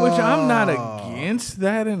all, which I'm not against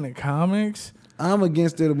that in the comics. I'm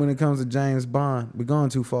against it when it comes to James Bond. We're going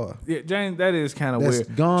too far. Yeah, James, that is kind of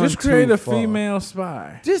weird. Just create a female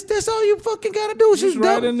spy. That's all you fucking gotta do. Just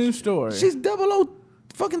write a new story. She's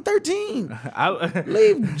 0013.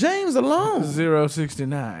 Leave James alone.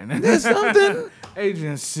 069. There's something.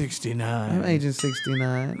 Agent 69. I'm Agent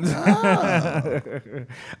 69.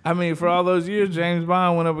 I mean, for all those years, James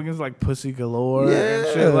Bond went up against like Pussy Galore and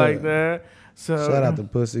shit like that. So shout out to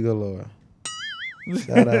Pussy Galore.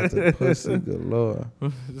 Shout out to Pussy Galore.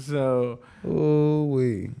 So,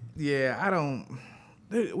 yeah,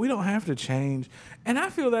 we don't have to change. And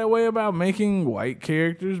I feel that way about making white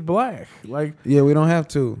characters black. Like, yeah, we don't have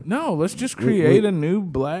to. No, let's just create a new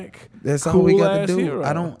black. That's all we got to do.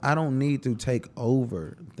 Hero. I don't need to take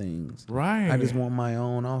over things. Right. I just want my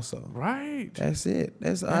own also. Right. That's it.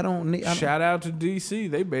 I don't need. Shout out to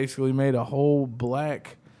DC. They basically made a whole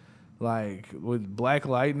black. Like with Black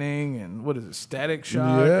Lightning and what is it, Static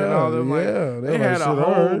Shock and all them. They had a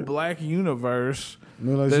whole black universe.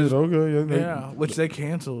 Like shit, okay, which they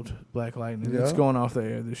canceled Black Lightning. Yeah. It's going off the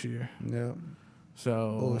air this year. Yeah.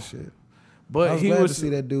 So bullshit. But I was glad to see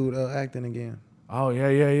that dude acting again. Oh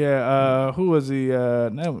yeah. Who was he?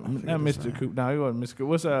 Not Mr. Coop. No, he wasn't Mr. Coop.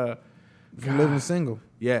 What's Living Single.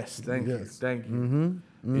 Yes, thank you.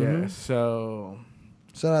 Mm-hmm. Yes. So.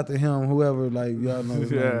 Shout out to him, whoever, like, y'all know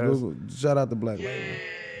his name. Google. Shout out to Black Lady.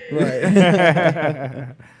 Right.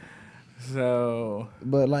 So,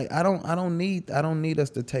 but like, I don't need us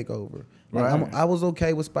to take over. Like, I was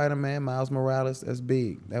okay with Spider-Man, Miles Morales. That's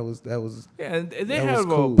big. That was. Yeah, they have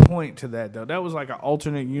cool. a point to that though. That was like an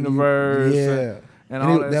alternate universe. Yeah. And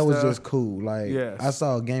all that was stuff. just cool. Like, I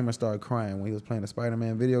saw a gamer start crying when he was playing a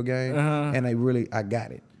Spider-Man video game, and I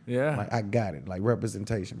got it. Yeah. Like, I got it. Like,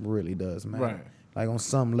 representation really does matter. Right. Like, on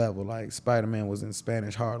some level, like, Spider-Man was in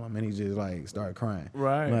Spanish Harlem, and he just, like, started crying.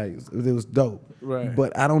 Right. Like, it was dope. Right.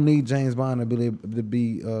 But I don't need James Bond to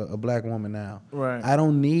be a black woman now. Right. I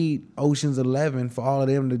don't need Ocean's 11 for all of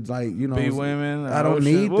them to, like, you know. Be women. I don't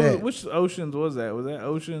need that. Which Oceans was that? Was that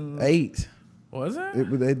Ocean 8? Was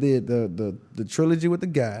it? They did the trilogy with the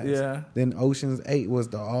guys. Yeah. Then Ocean's 8 was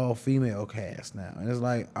the all-female cast now. And it's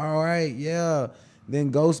like, all right, yeah.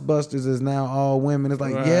 Then Ghostbusters is now all women. It's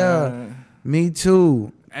like, yeah. Me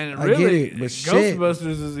too. And I really, get it, but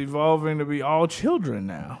Ghostbusters is evolving to be all children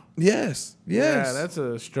now. Yes. Yeah, that's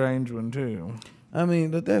a strange one too. I mean,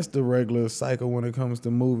 that's the regular cycle when it comes to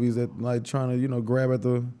movies that like trying to, grab at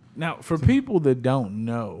the. Now, for people that don't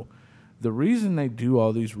know, the reason they do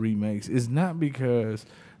all these remakes is not because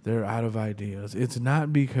they're out of ideas. It's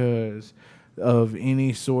not because of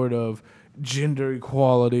any sort of gender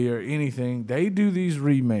equality or anything. They do these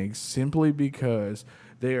remakes simply because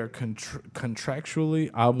they are contractually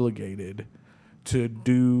obligated to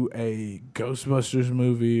do a Ghostbusters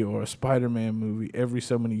movie or a Spider-Man movie every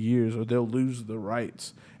so many years, or they'll lose the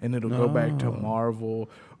rights, and it'll go back to Marvel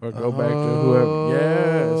or go back to whoever.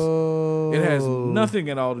 Yes. It has nothing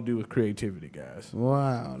at all to do with creativity, guys.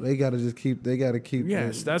 Wow. They got to keep.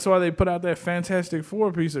 Yes, that's why they put out that Fantastic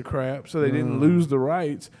Four piece of crap, so they didn't lose the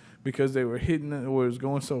rights because they were hitting it or it was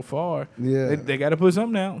going so far. Yeah. They got to put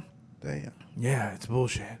something out. Damn. Yeah, it's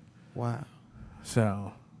bullshit. Wow.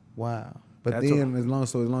 So. But then, as long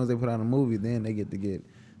as they put out a movie, then they get.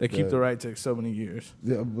 They keep the right to so many years.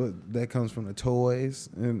 Yeah, but that comes from the toys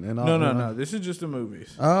and all. No. This is just the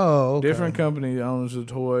movies. Oh, okay. Different company owns the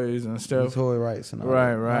toys and stuff. The toy rights and all.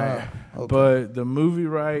 Right. Oh, okay. But the movie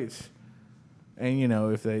rights, and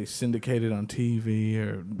if they syndicate it on TV,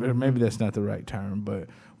 or maybe that's not the right term, but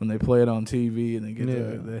when they play it on TV and they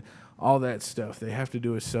get all that stuff, they have to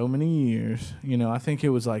do it so many years. I think it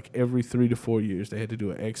was like every 3 to 4 years they had to do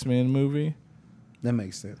an X-Men movie. That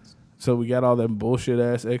makes sense. So we got all that bullshit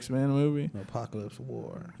ass X-Men movie. Apocalypse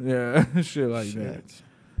War. Yeah, shit like that.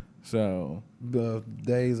 So the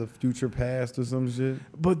Days of Future Past or some shit.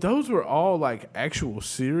 But those were all like actual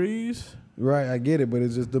series. Right, I get it, but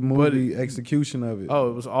it's just the movie execution of it. Oh,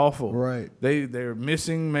 it was awful. Right. They're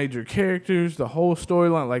missing major characters, the whole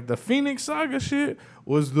storyline. Like the Phoenix Saga shit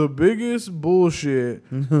was the biggest bullshit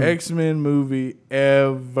X-Men movie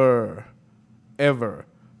ever.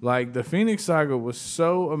 Like the Phoenix Saga was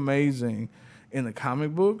so amazing in the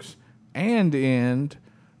comic books and in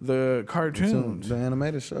the cartoons. The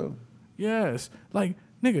animated show. Yes. Like,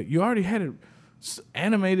 nigga, you already had it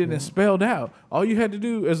animated and spelled out. All you had to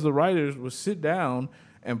do as the writers was sit down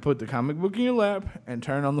and put the comic book in your lap and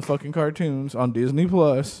turn on the fucking cartoons on Disney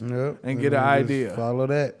Plus and get an idea. Follow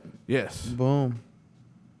that. Yes. Boom.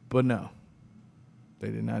 But no, they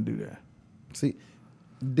did not do that. See,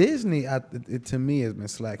 Disney, to me, has been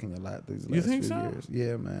slacking a lot these last few years.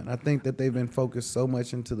 Yeah, man. I think that they've been focused so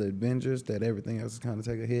much into the Avengers that everything else is kind of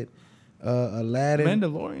take a hit. Aladdin.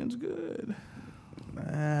 Mandalorian's good.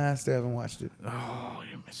 I still haven't watched it. Oh,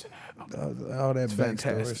 you're missing out. All that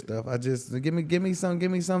backstory stuff. I just give me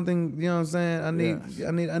something. You know what I'm saying?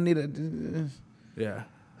 I need a. Yeah.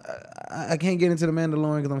 I can't get into the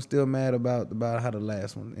Mandalorian because I'm still mad about how the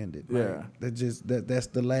last one ended. Yeah. That's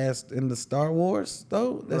the last in the Star Wars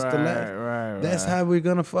though. That's the last. Right. That's how we're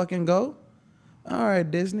gonna fucking go. All right,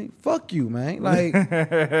 Disney. Fuck you, man. Like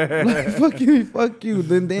fuck you.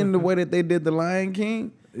 Then the way that they did the Lion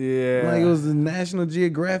King. Yeah. Like it was the National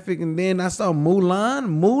Geographic, and then I saw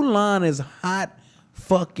Mulan. Mulan is hot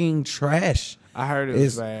fucking trash. I heard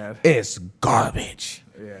it's bad. It's garbage.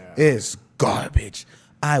 Yeah. It's garbage.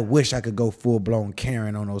 I wish I could go full blown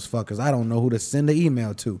Karen on those fuckers. I don't know who to send an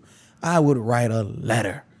email to. I would write a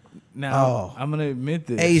letter. Now, I'm gonna admit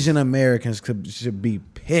this. Asian Americans should be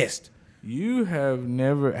pissed. You have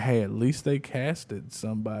never. Hey, at least they casted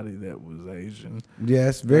somebody that was Asian.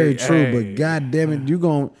 Yes, very true. But God damn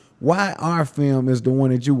it, why our film is the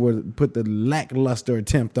one that you would put the lackluster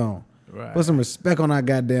attempt on? Right. Put some respect on our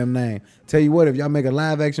goddamn name. Tell you what, if y'all make a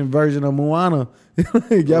live action version of Moana,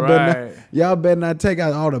 y'all better not take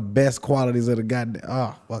out all the best qualities of the goddamn.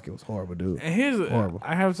 Oh fuck, it was horrible, dude. And horrible.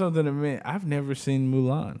 I have something to admit. I've never seen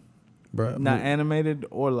Mulan, bro. Not animated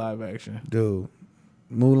or live action, dude.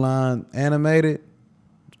 Mulan animated,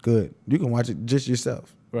 good. You can watch it just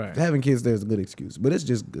yourself. Right. Having kids there is a good excuse, but it's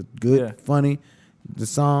just good, funny. The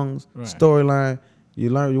songs, storyline.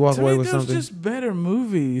 You walk away with something. There's just better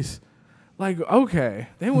movies. Like, okay,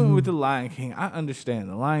 they went with The Lion King. I understand.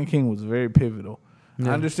 The Lion King was very pivotal. Yeah.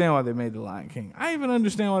 I understand why they made The Lion King. I even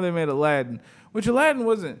understand why they made Aladdin, which Aladdin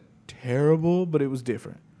wasn't terrible, but it was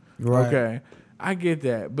different. Right. Okay, I get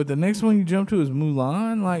that. But the next one you jump to is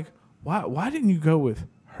Mulan. Like, why didn't you go with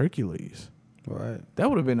Hercules? Right. That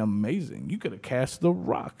would have been amazing. You could have cast The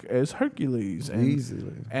Rock as Hercules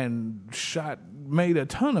easily and made a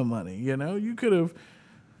ton of money. You know, you could have.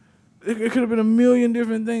 It could have been a million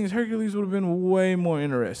different things. Hercules would have been way more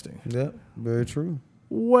interesting. Yep, very true.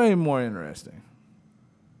 Way more interesting.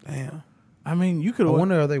 Damn. I mean, you could have. I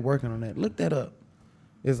wonder, are they working on that? Look that up.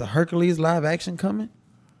 Is a Hercules live action coming?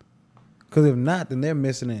 Because if not, then they're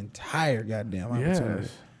missing an entire goddamn opportunity.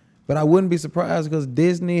 Yes. But I wouldn't be surprised because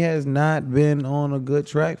Disney has not been on a good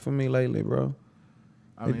track for me lately, bro.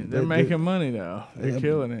 I mean, they're making money though. They're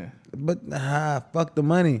killing it. But fuck the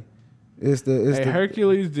money. It's the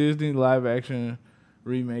Hercules Disney live action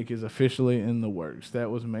remake is officially in the works.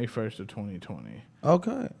 That was May 1st of 2020.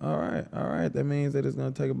 Okay. All right. That means that it's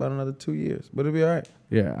going to take about another 2 years, but it'll be all right.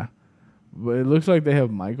 Yeah. But it looks like they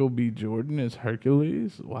have Michael B. Jordan as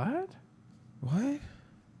Hercules. What?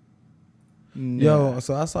 Yo,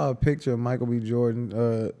 so I saw a picture of Michael B.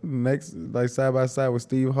 Jordan next, like side by side with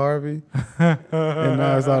Steve Harvey, and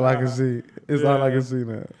now it's all I can see. All I can see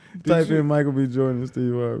now. Type in Michael B. Jordan and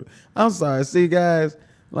Steve Harvey. I'm sorry. See, guys,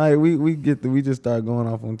 like we just start going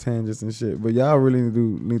off on tangents and shit, but y'all really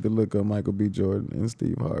do need to look up Michael B. Jordan and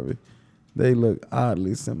Steve Harvey. They look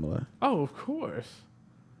oddly similar. Oh, of course.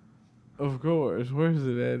 Of course. Where's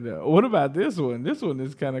it at now? What about this one? This one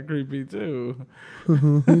is kind of creepy, too.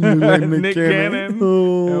 Like Nick Cannon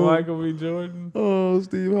and Michael B. Jordan. Oh,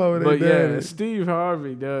 Steve Harvey. But yeah, Steve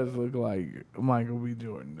Harvey does look like Michael B.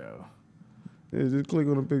 Jordan, though. Yeah, just click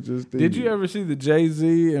on the picture of Steve. Did you ever see the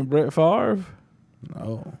Jay-Z and Brett Favre?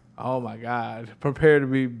 No. Oh, my God. Prepare to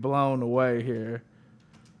be blown away here.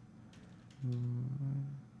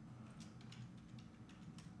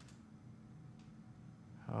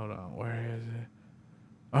 Hold on, where is it?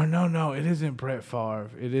 Oh, no, it isn't Brett Favre.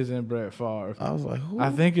 It isn't Brett Favre. I was like, who? I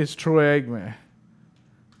think it's Troy Aikman.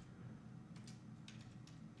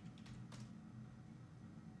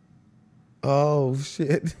 Oh,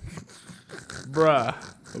 shit. Bruh.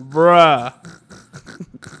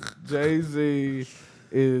 Jay-Z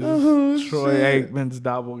is Troy Aikman's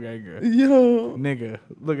doppelganger. Yo. Nigga,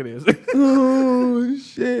 look at this. Oh,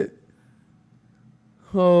 shit.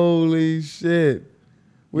 Holy shit.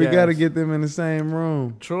 We got to get them in the same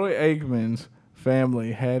room. Troy Aikman's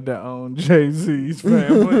family had to own Jay-Z's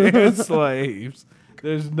family as slaves.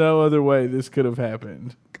 There's no other way this could have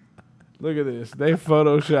happened. Look at this. They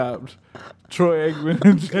photoshopped Troy Aikman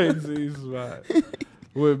and Jay-Z's spot.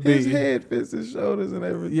 would be. His head fits his shoulders and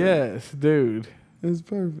everything. Yes, dude. It's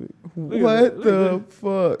perfect. Look What at the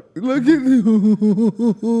fuck? Look at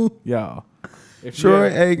you. Y'all. Troy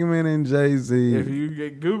Aikman and Jay-Z If you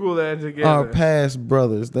Google that together. are past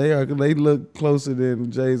brothers. They look closer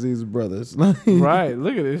than Jay-Z's brothers. Right.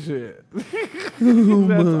 Look at this shit. Oh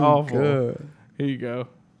That's my awful. God. Here you go.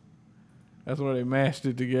 That's where they mashed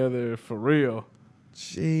it together for real.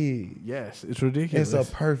 Gee. Yes, it's ridiculous. It's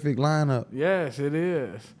a perfect lineup. Yes, it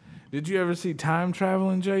is. Did you ever see Time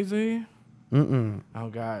Traveling Jay-Z? Mm-mm. Oh,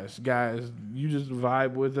 guys, you just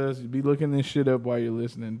vibe with us. Be looking this shit up while you're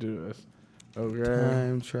listening to us. Okay.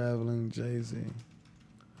 Time traveling Jay-Z.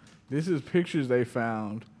 This is pictures they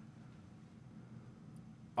found.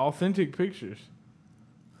 Authentic pictures.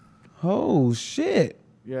 Oh, shit.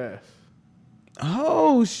 Yes.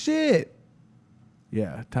 Oh, shit.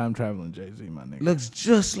 Yeah, Time Traveling Jay-Z, my nigga. Looks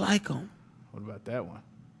just like him. What about that one?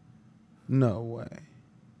 No way.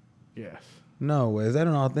 Yes. No way. Is that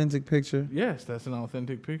an authentic picture? Yes, that's an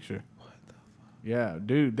authentic picture. What the fuck? Yeah,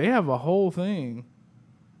 dude, they have a whole thing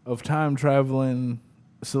of time traveling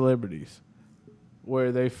celebrities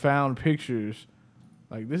where they found pictures.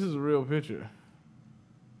 Like, this is a real picture.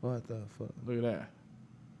 What the fuck? Look at that.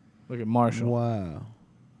 Look at Marshall. Wow.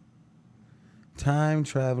 Time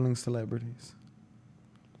traveling celebrities.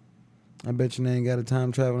 I bet you they ain't got a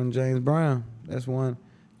time traveling James Brown. That's one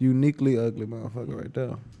uniquely ugly motherfucker right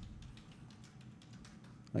there.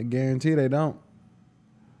 I guarantee they don't.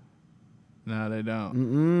 No, they don't.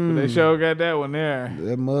 Mm-mm. But they sure got that one there.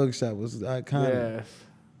 That mugshot was iconic. Yes.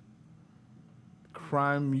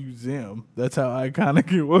 Crime Museum. That's how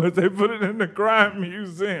iconic it was. They put it in the Crime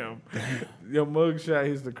Museum. Your mugshot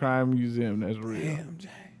is the Crime Museum. That's real. Damn,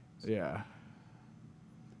 James. Yeah.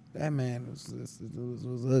 That man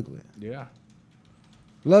was ugly. Yeah.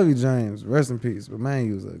 Love you, James. Rest in peace. But man,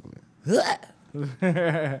 he was ugly.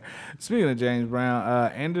 Speaking of James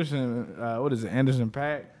Brown, Anderson, what is it? Anderson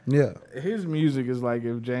 .Paak. Yeah. His music is like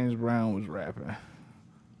if James Brown was rapping.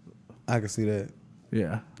 I can see that.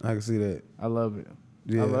 Yeah. I can see that. I love it.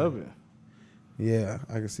 Yeah. I love it. Yeah,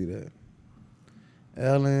 I can see that.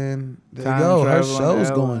 Ellen, there you Time go. Her traveling show's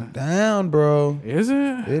Ellen. going down, bro. Is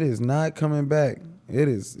it? It is not coming back. It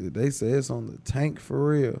is. They say it's on the tank for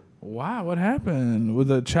real. Why? What happened with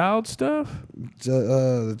the child stuff?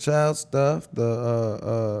 The child stuff,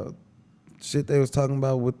 the shit they was talking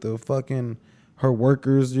about with the fucking her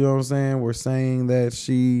workers. You know what I'm saying? Were saying that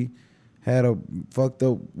she had a fucked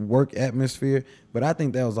up work atmosphere, but I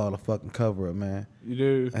think that was all a fucking cover up, man. You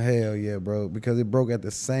do? Hell yeah, bro. Because it broke at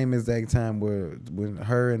the same exact time when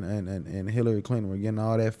her and Hillary Clinton were getting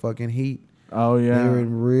all that fucking heat. Oh, yeah. They were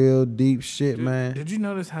in real deep shit, man. Did you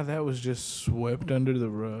notice how that was just swept under the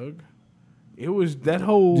rug? It was that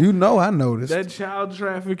whole... You know I noticed. That child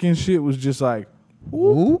trafficking shit was just like...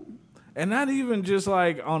 Whoop. And not even just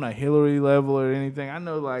like on a Hillary level or anything. I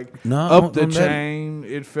know like No, up the on that- chain,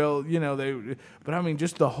 it felt, but I mean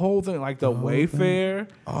just the whole thing, like the Wayfair,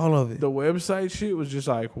 All of it. the website shit was just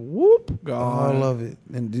like whoop, gone. All of it.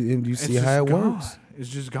 And you see It's how just it gone. works. It's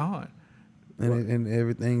just gone. And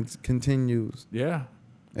everything continues. Yeah.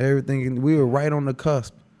 Everything. We were right on the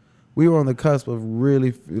cusp. We were on the cusp of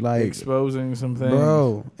really like Exposing some things.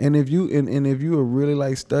 bro. And if you and if you were really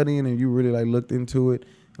like studying and you really like looked into it,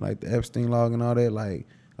 like the Epstein log and all that, like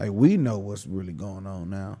we know what's really going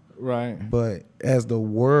on now. Right. But as a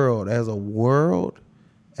world,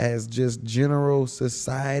 as just general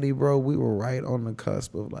society, bro, we were right on the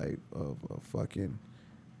cusp of of fucking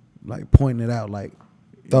like pointing it out, like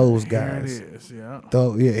those guys. Here it is,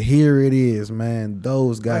 yeah. Here it is, man.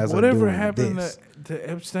 Those guys Like whatever are doing happened this. to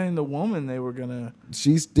Epstein, the woman, they were gonna.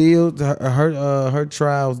 She still her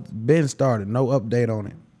trial's been started. No update on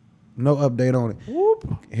it.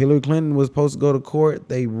 Whoop. Hillary Clinton was supposed to go to court.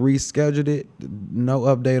 They rescheduled it. No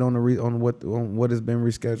update on what it's been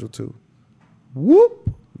rescheduled to. Whoop.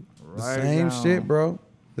 The Right same down. shit, bro.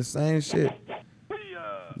 The same shit.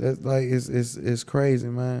 That's like it's crazy,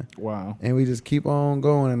 man. Wow. And we just keep on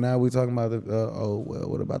going, and now we talking about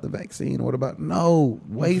what about the vaccine? What about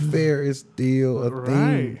Wayfair is still a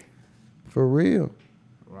thing for real.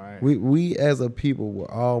 Right. We as a people were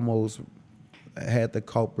almost had the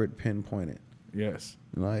culprit pinpointed. Yes.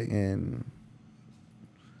 Like, and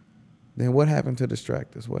then what happened to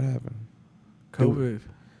distract us? What happened? COVID.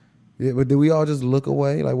 Yeah, but did we all just look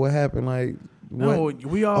away? Like, what happened? Like, No, what?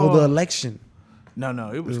 we all. Oh, the election.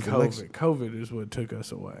 No, it was COVID. election. COVID is what took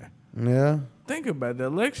us away. Yeah. Think about the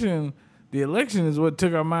election. The election is what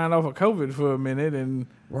took our mind off of COVID for a minute, and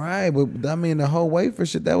Right, but I mean the whole Wayfair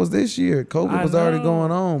shit that was this year. COVID was already know.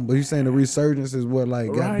 going on, but you saying the resurgence is what like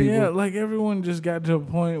got right, people. yeah, like everyone just got to a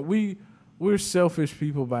point. We we're selfish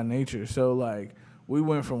people by nature. So, like, we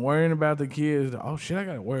went from worrying about the kids to, oh, shit, I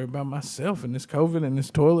got to worry about myself and this COVID and this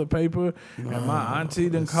toilet paper. And my auntie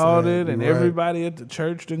done called it, and everybody at the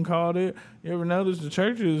church done called it. You ever notice the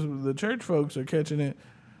church folks are catching it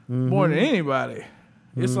more than anybody?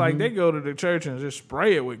 It's like they go to the church and just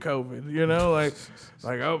spray it with COVID, you know? Like,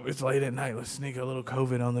 oh, it's late at night. Let's sneak a little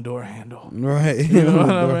COVID on the door handle. Right. You know what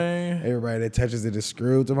I mean? Everybody that touches it is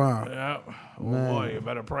screwed tomorrow. Yeah. Oh, boy, you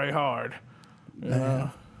better pray hard. In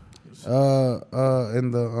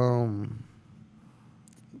the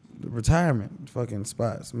retirement fucking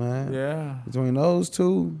spots, man. Yeah. Between those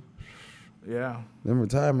two, Yeah. them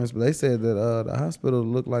retirements, but they said that the hospital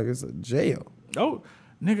looked like it's a jail. Oh,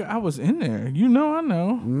 nigga, I was in there. You know, I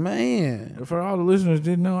know. Man. For all the listeners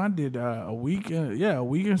didn't know, I did a week or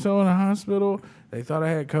so in the hospital. They thought I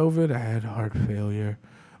had COVID. I had heart failure,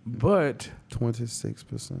 but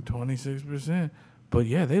 26%. 26%. But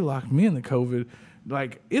yeah, they locked me in the COVID.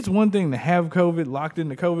 Like, it's one thing to have COVID locked in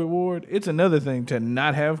the COVID ward. It's another thing to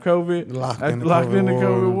not have COVID locked in the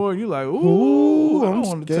COVID ward. You like, ooh, I don't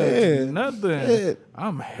want to touch nothing. Shit.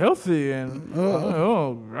 I'm healthy and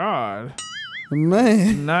oh God.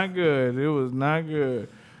 Man. Not good. It was not good.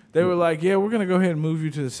 They were like, yeah, we're going to go ahead and move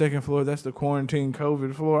you to the second floor. That's the quarantine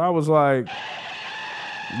COVID floor. I was like.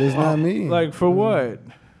 That's not me. Like, for what?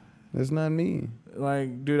 That's not me.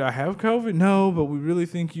 Like, dude, I have COVID? No, but we really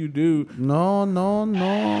think you do. No. And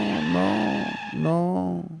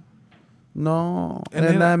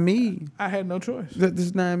that's not me. I had no choice.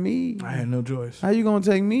 That's not me. I had no choice. How you going to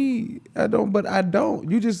take me? I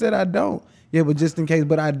don't. You just said I don't. Yeah, but just in case,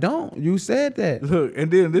 but I don't. You said that. Look,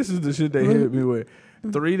 and then this is the shit they hit me with.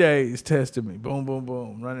 3 days testing me. Boom, boom,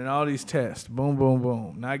 boom. Running all these tests. Boom, boom,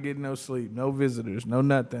 boom. Not getting no sleep. No visitors. No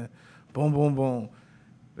nothing. Boom, boom, boom.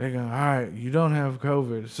 They go, all right, you don't have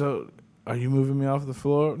COVID. So are you moving me off the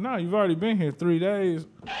floor? No, you've already been here 3 days.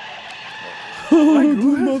 Oh, you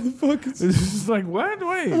motherfuckers. It's just like, what?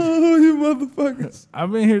 Wait. Oh, you motherfuckers.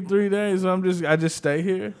 I've been here 3 days, so I just stay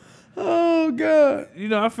here. Oh, God. You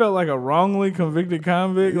know, I felt like a wrongly convicted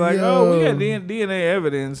convict. Like, oh, we got DNA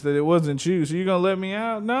evidence that it wasn't you, so you going to let me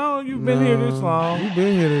out? No, you've been here this long. You've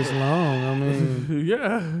been here this long. I mean,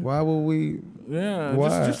 yeah. Why would we? Yeah.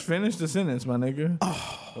 Why? Just finish the sentence, my nigga.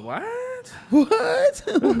 Oh. What?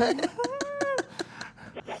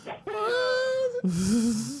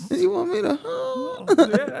 You want me to?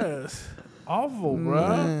 Yes. Awful, bro.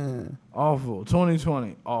 Man. Awful.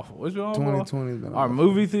 2020. Awful. It's been awful. 2020 has been Our awful.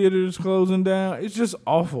 movie theaters closing down. It's just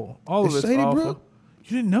awful. All of it's Shady awful. Brook?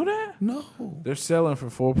 You didn't know that? No. They're selling for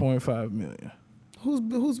 $4.5 million.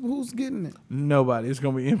 Who's getting it? Nobody. It's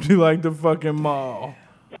gonna be empty like the fucking mall.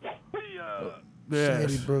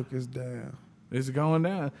 Yes. Shady Brook is down. It's going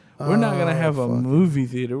down. We're not gonna have a movie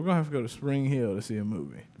theater. We're gonna have to go to Spring Hill to see a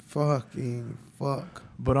movie. Fucking fuck.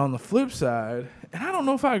 But on the flip side, and I don't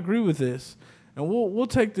know if I agree with this, and we'll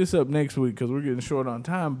take this up next week because we're getting short on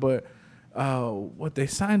time. But what they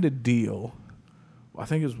signed a deal. I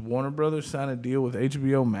think it's Warner Brothers signed a deal with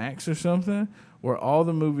HBO Max or something, where all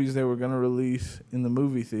the movies they were going to release in the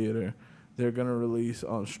movie theater, they're going to release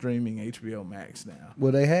on streaming HBO Max now.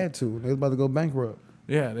 Well, they had to. They was about to go bankrupt.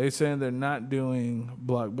 Yeah, they're saying they're not doing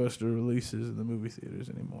blockbuster releases in the movie theaters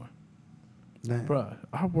anymore. Damn. Bruh,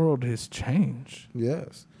 our world has changed.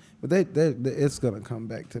 Yes. But they it's going to come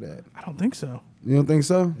back to that. I don't think so. You don't think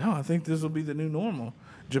so? No, I think this will be the new normal.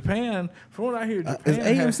 Japan, from what I hear, Japan is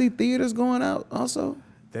AMC theaters going out also?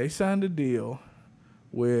 They signed a deal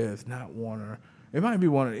with, not Warner. It might be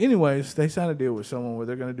Warner. Anyways, they signed a deal with someone where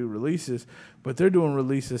they're going to do releases, but they're doing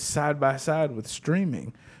releases side by side with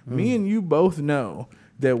streaming. Me and you both know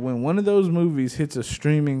that when one of those movies hits a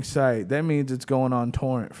streaming site, that means it's going on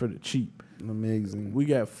torrent for the cheap. Amazing. We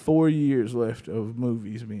got 4 years left of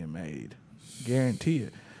movies being made. Guarantee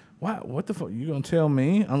it. What the fuck? You going to tell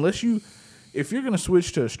me? If you're going to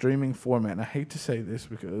switch to a streaming format, and I hate to say this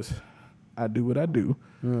because I do what I do,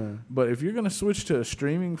 but if you're going to switch to a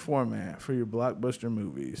streaming format for your blockbuster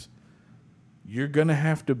movies, you're going to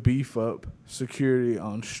have to beef up security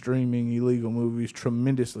on streaming illegal movies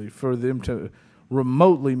tremendously for them to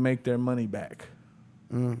remotely make their money back.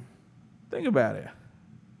 Think about it.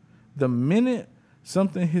 The minute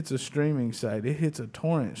something hits a streaming site, it hits a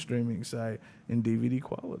torrent streaming site in DVD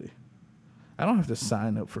quality. I don't have to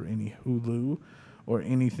sign up for any Hulu or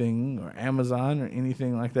anything or Amazon or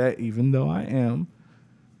anything like that, even though I am,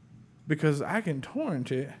 because I can torrent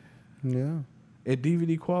it at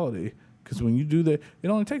DVD quality. Because when you do that, it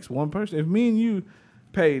only takes one person. If me and you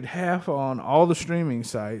paid half on all the streaming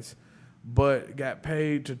sites, but got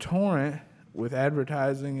paid to torrent with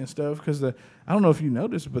advertising and stuff, because I don't know if you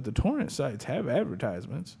noticed, but the torrent sites have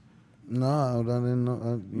advertisements. No, I didn't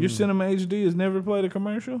know. Your Cinema HD has never played a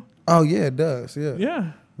commercial? Oh yeah, it does.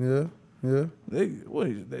 Yeah. Yeah. Yeah.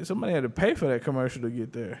 Somebody had to pay for that commercial to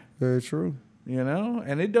get there. Very true. You know?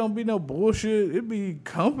 And it don't be no bullshit. It be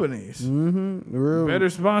companies. Mm-hmm. Real.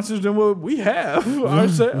 Better sponsors than what we have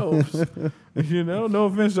ourselves. You know? No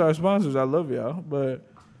offense to our sponsors. I love y'all. But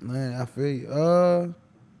Man, I feel you.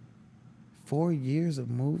 4 years of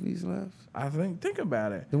movies left? think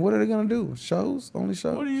about it. Then what are they gonna do? Shows? Only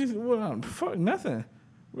shows? Fuck nothing.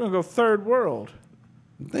 We're gonna go third world.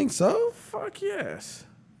 You think so? Fuck yes.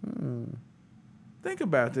 Think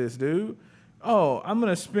about this, dude. I'm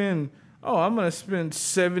gonna spend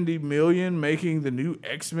 70 million making the new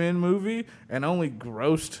X-Men movie and only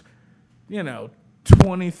grossed,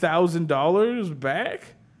 $20,000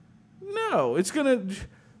 back? No, it's gonna.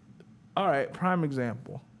 All right, prime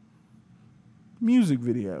example. Music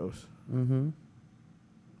videos. Mm-hmm.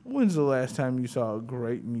 When's the last time you saw a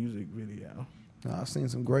great music video? I've seen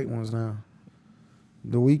some great ones now.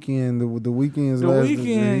 The Weeknd, the Weeknd's The last.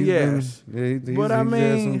 Weeknd, yes. He's But I had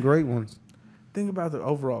mean, some great ones. think about the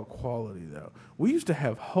overall quality, though. We used to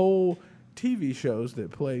have whole TV shows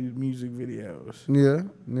that played music videos. Yeah,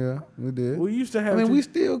 we did. We used to have. we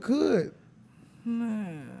still could.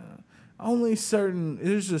 Nah, only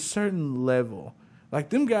there's a certain level. Like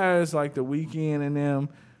them guys, like the Weeknd and them,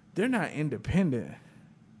 they're not independent.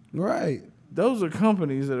 Right. Those are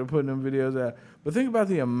companies that are putting them videos out. But think about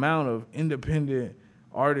the amount of independent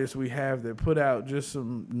artists we have that put out just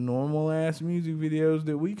some normal ass music videos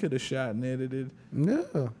that we could have shot and edited.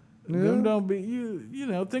 Yeah. Them don't be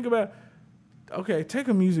think about, okay, take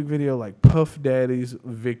a music video like Puff Daddy's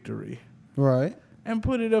Victory. Right. And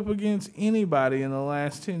put it up against anybody in the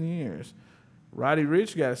last 10 years. Roddy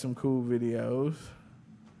Ricch got some cool videos.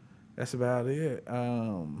 That's about it.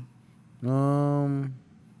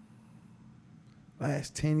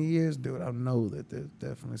 Last 10 years, dude, I know that there's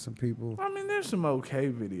definitely some people. I mean, there's some okay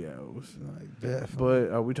videos. Like, definitely.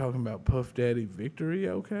 But are we talking about Puff Daddy Victory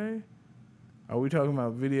okay? Are we talking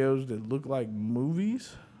about videos that look like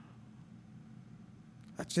movies?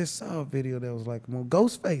 I just saw a video that was like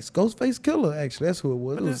Ghostface Killer, actually. That's who it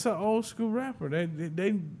was. But that's an old school rapper.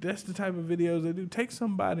 That's the type of videos they do. Take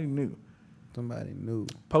somebody new. Somebody new.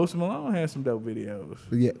 Post Malone has some dope videos.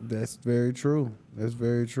 Yeah, that's very true.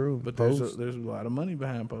 But there's a lot of money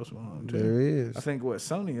behind Post Malone, too. There is. I think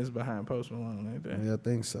Sony is behind Post Malone, ain't they? Yeah, I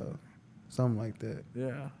think so. Something like that.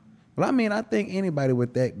 Yeah. Well, I mean, I think anybody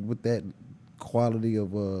with that quality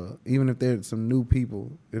of even if there's some new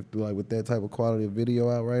people, if like with that type of quality of video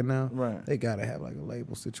out right now, right, they gotta have like a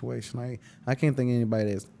label situation. I can't think of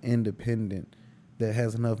anybody that's independent that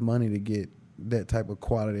has enough money to get that type of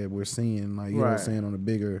quality that we're seeing, like you know what I'm saying, on that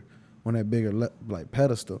bigger like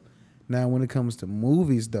pedestal. Now, when it comes to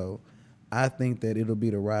movies, though, I think that it'll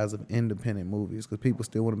be the rise of independent movies because people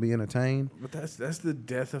still want to be entertained. But that's the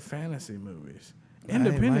death of fantasy movies.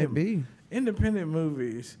 Independent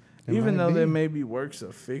movies, even though they may be works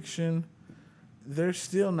of fiction, they're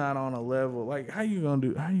still not on a level. Like, how you gonna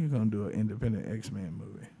do an independent X-Men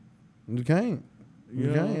movie? You can't.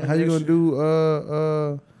 You can't. How you gonna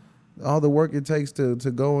do all the work it takes to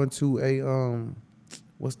go into a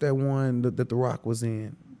what's that one that The Rock was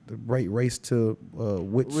in? The race to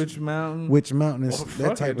Witch Mountain. Witch Mountain is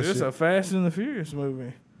that type of shit. It's a Fast and the Furious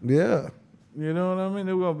movie. Yeah. You know what I mean?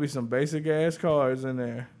 There's gonna be some basic ass cars in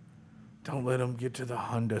there. Don't let them get to the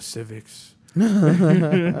Honda Civics. You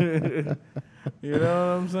know what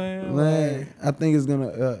I'm saying? Man, I think it's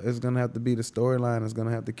gonna have to be the storyline. It's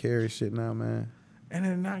gonna have to carry shit now, man. And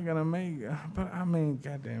they're not gonna make. But I mean,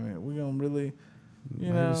 goddamn it, we gonna really,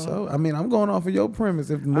 you know. So I mean, I'm going off of your premise.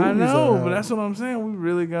 If movies I know, but that's what I'm saying. We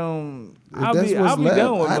really gonna. I'll be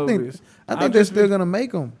going with movies. I think they're still gonna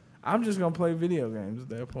make them. I'm just gonna play video games at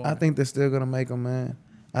that point. I think they're still gonna make them, man.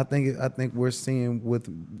 I think we're seeing with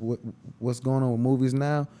what's going on with movies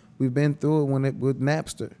now. We've been through it with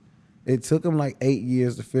Napster. It took them like 8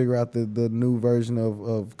 years to figure out the new version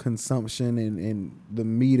of consumption and the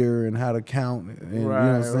meter and how to count. And, you know what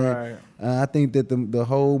I'm saying? I think that the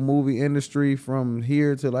whole movie industry from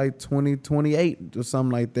here to like 2028 or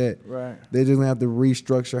something like that, they're just gonna have to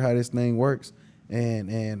restructure how this thing works.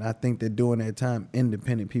 And I think that during that time,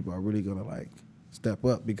 independent people are really gonna like step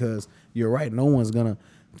up because you're right. No one's gonna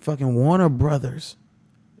fucking Warner Brothers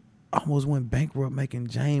almost went bankrupt making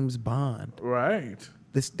James Bond. Right.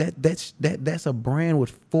 That's a brand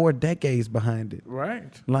with 4 decades behind it.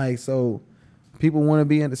 Right. Like, so people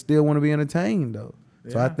still want to be entertained though.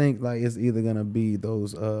 Yeah. So I think like it's either gonna be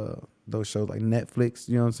those shows like Netflix,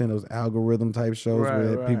 you know what I'm saying, those algorithm type shows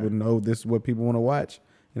where people know this is what people want to watch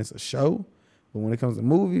and it's a show. But when it comes to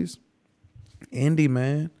movies, indie,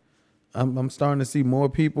 man. I'm starting to see more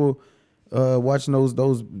people watching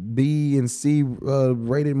those B and C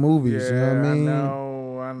rated movies. You know what I mean?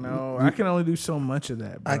 I know. I can only do so much of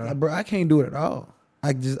that, bro. Bro, I can't do it at all.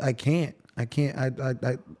 I can't.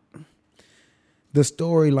 The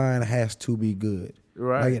storyline has to be good.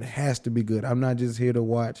 Right. Like, it has to be good. I'm not just here to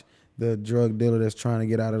watch the drug dealer that's trying to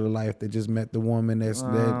get out of the life that just met the woman is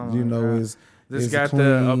This is got clean.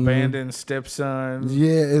 the abandoned stepson.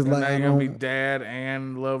 Yeah, it's and like now you're gonna be dad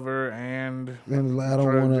and lover and I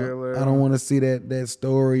dealer. don't want to see that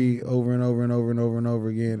story over and over and over and over and over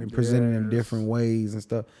again and presented in different ways and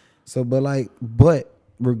stuff. So, but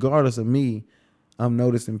regardless of me, I'm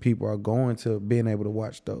noticing people are going to being able to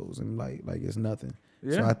watch those and like it's nothing.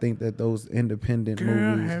 Yeah. So I think that those independent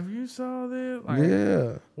movies. Have you saw this?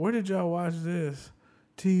 Yeah. Where did y'all watch this?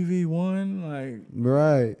 TV One, like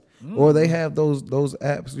right. Or they have those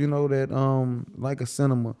apps, you know, that like a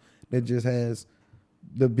cinema that just has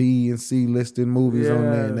the B and C listed movies on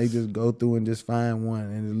there, and they just go through and just find one,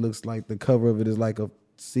 and it looks like the cover of it is like a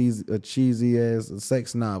cheesy ass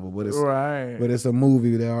sex novel, but it's a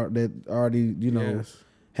movie that already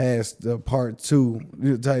has the part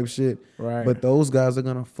 2 type shit. Right. But those guys are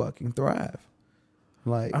gonna fucking thrive.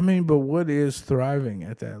 Like, I mean, but what is thriving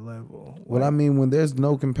at that level? Well, I mean, when there's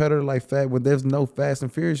no competitor when there's no Fast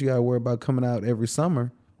and Furious, you gotta worry about coming out every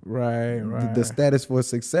summer. Right. The status for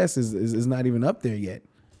success is not even up there yet.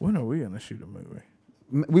 When are we gonna shoot a movie?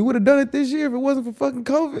 We would have done it this year if it wasn't for fucking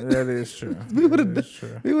COVID. That is true. We would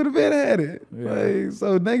have been at it. Yeah. Like,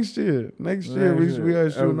 so next year we are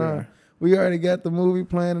shooting out. We already got the movie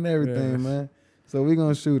plan and everything, man. So we're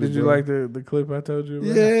gonna shoot it. Did you like the clip I told you about?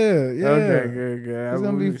 Yeah. Okay, good. It's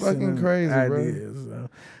gonna be fucking crazy, ideas, bro.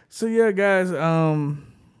 So yeah, guys,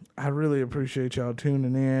 I really appreciate y'all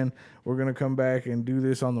tuning in. We're gonna come back and do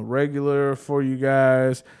this on the regular for you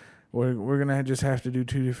guys. We're gonna just have to do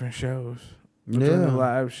 2 different shows. The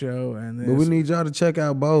live show and this. But we need y'all to check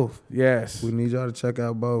out both. Yes. We need y'all to check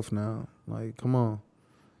out both now. Like, come on.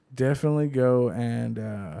 Definitely go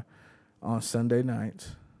and on Sunday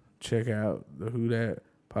nights, check out the WhoDat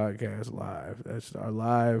Podcast live. That's our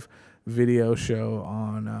live video show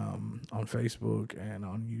on Facebook and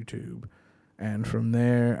on YouTube. And from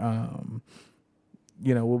there,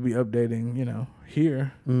 we'll be updating,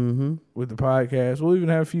 here with the podcast. We'll even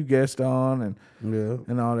have a few guests on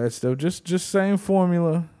and all that stuff. Just same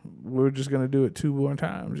formula. We're just gonna do it 2 more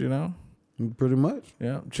times, Pretty much.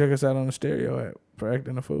 Yeah. Check us out on the Stereo app for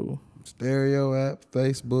Acting a Fool. Stereo app,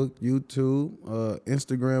 Facebook, YouTube,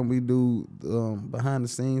 Instagram. We do behind the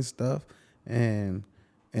scenes stuff and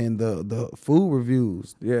the food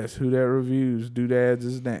reviews. Yes, WhoDat Reviews. Doodads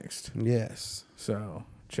is next. Yes. So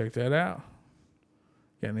check that out.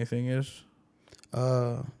 Got anything else?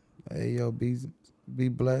 Hey yo, be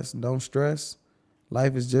blessed. Don't stress.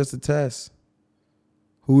 Life is just a test.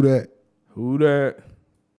 WhoDat? WhoDat?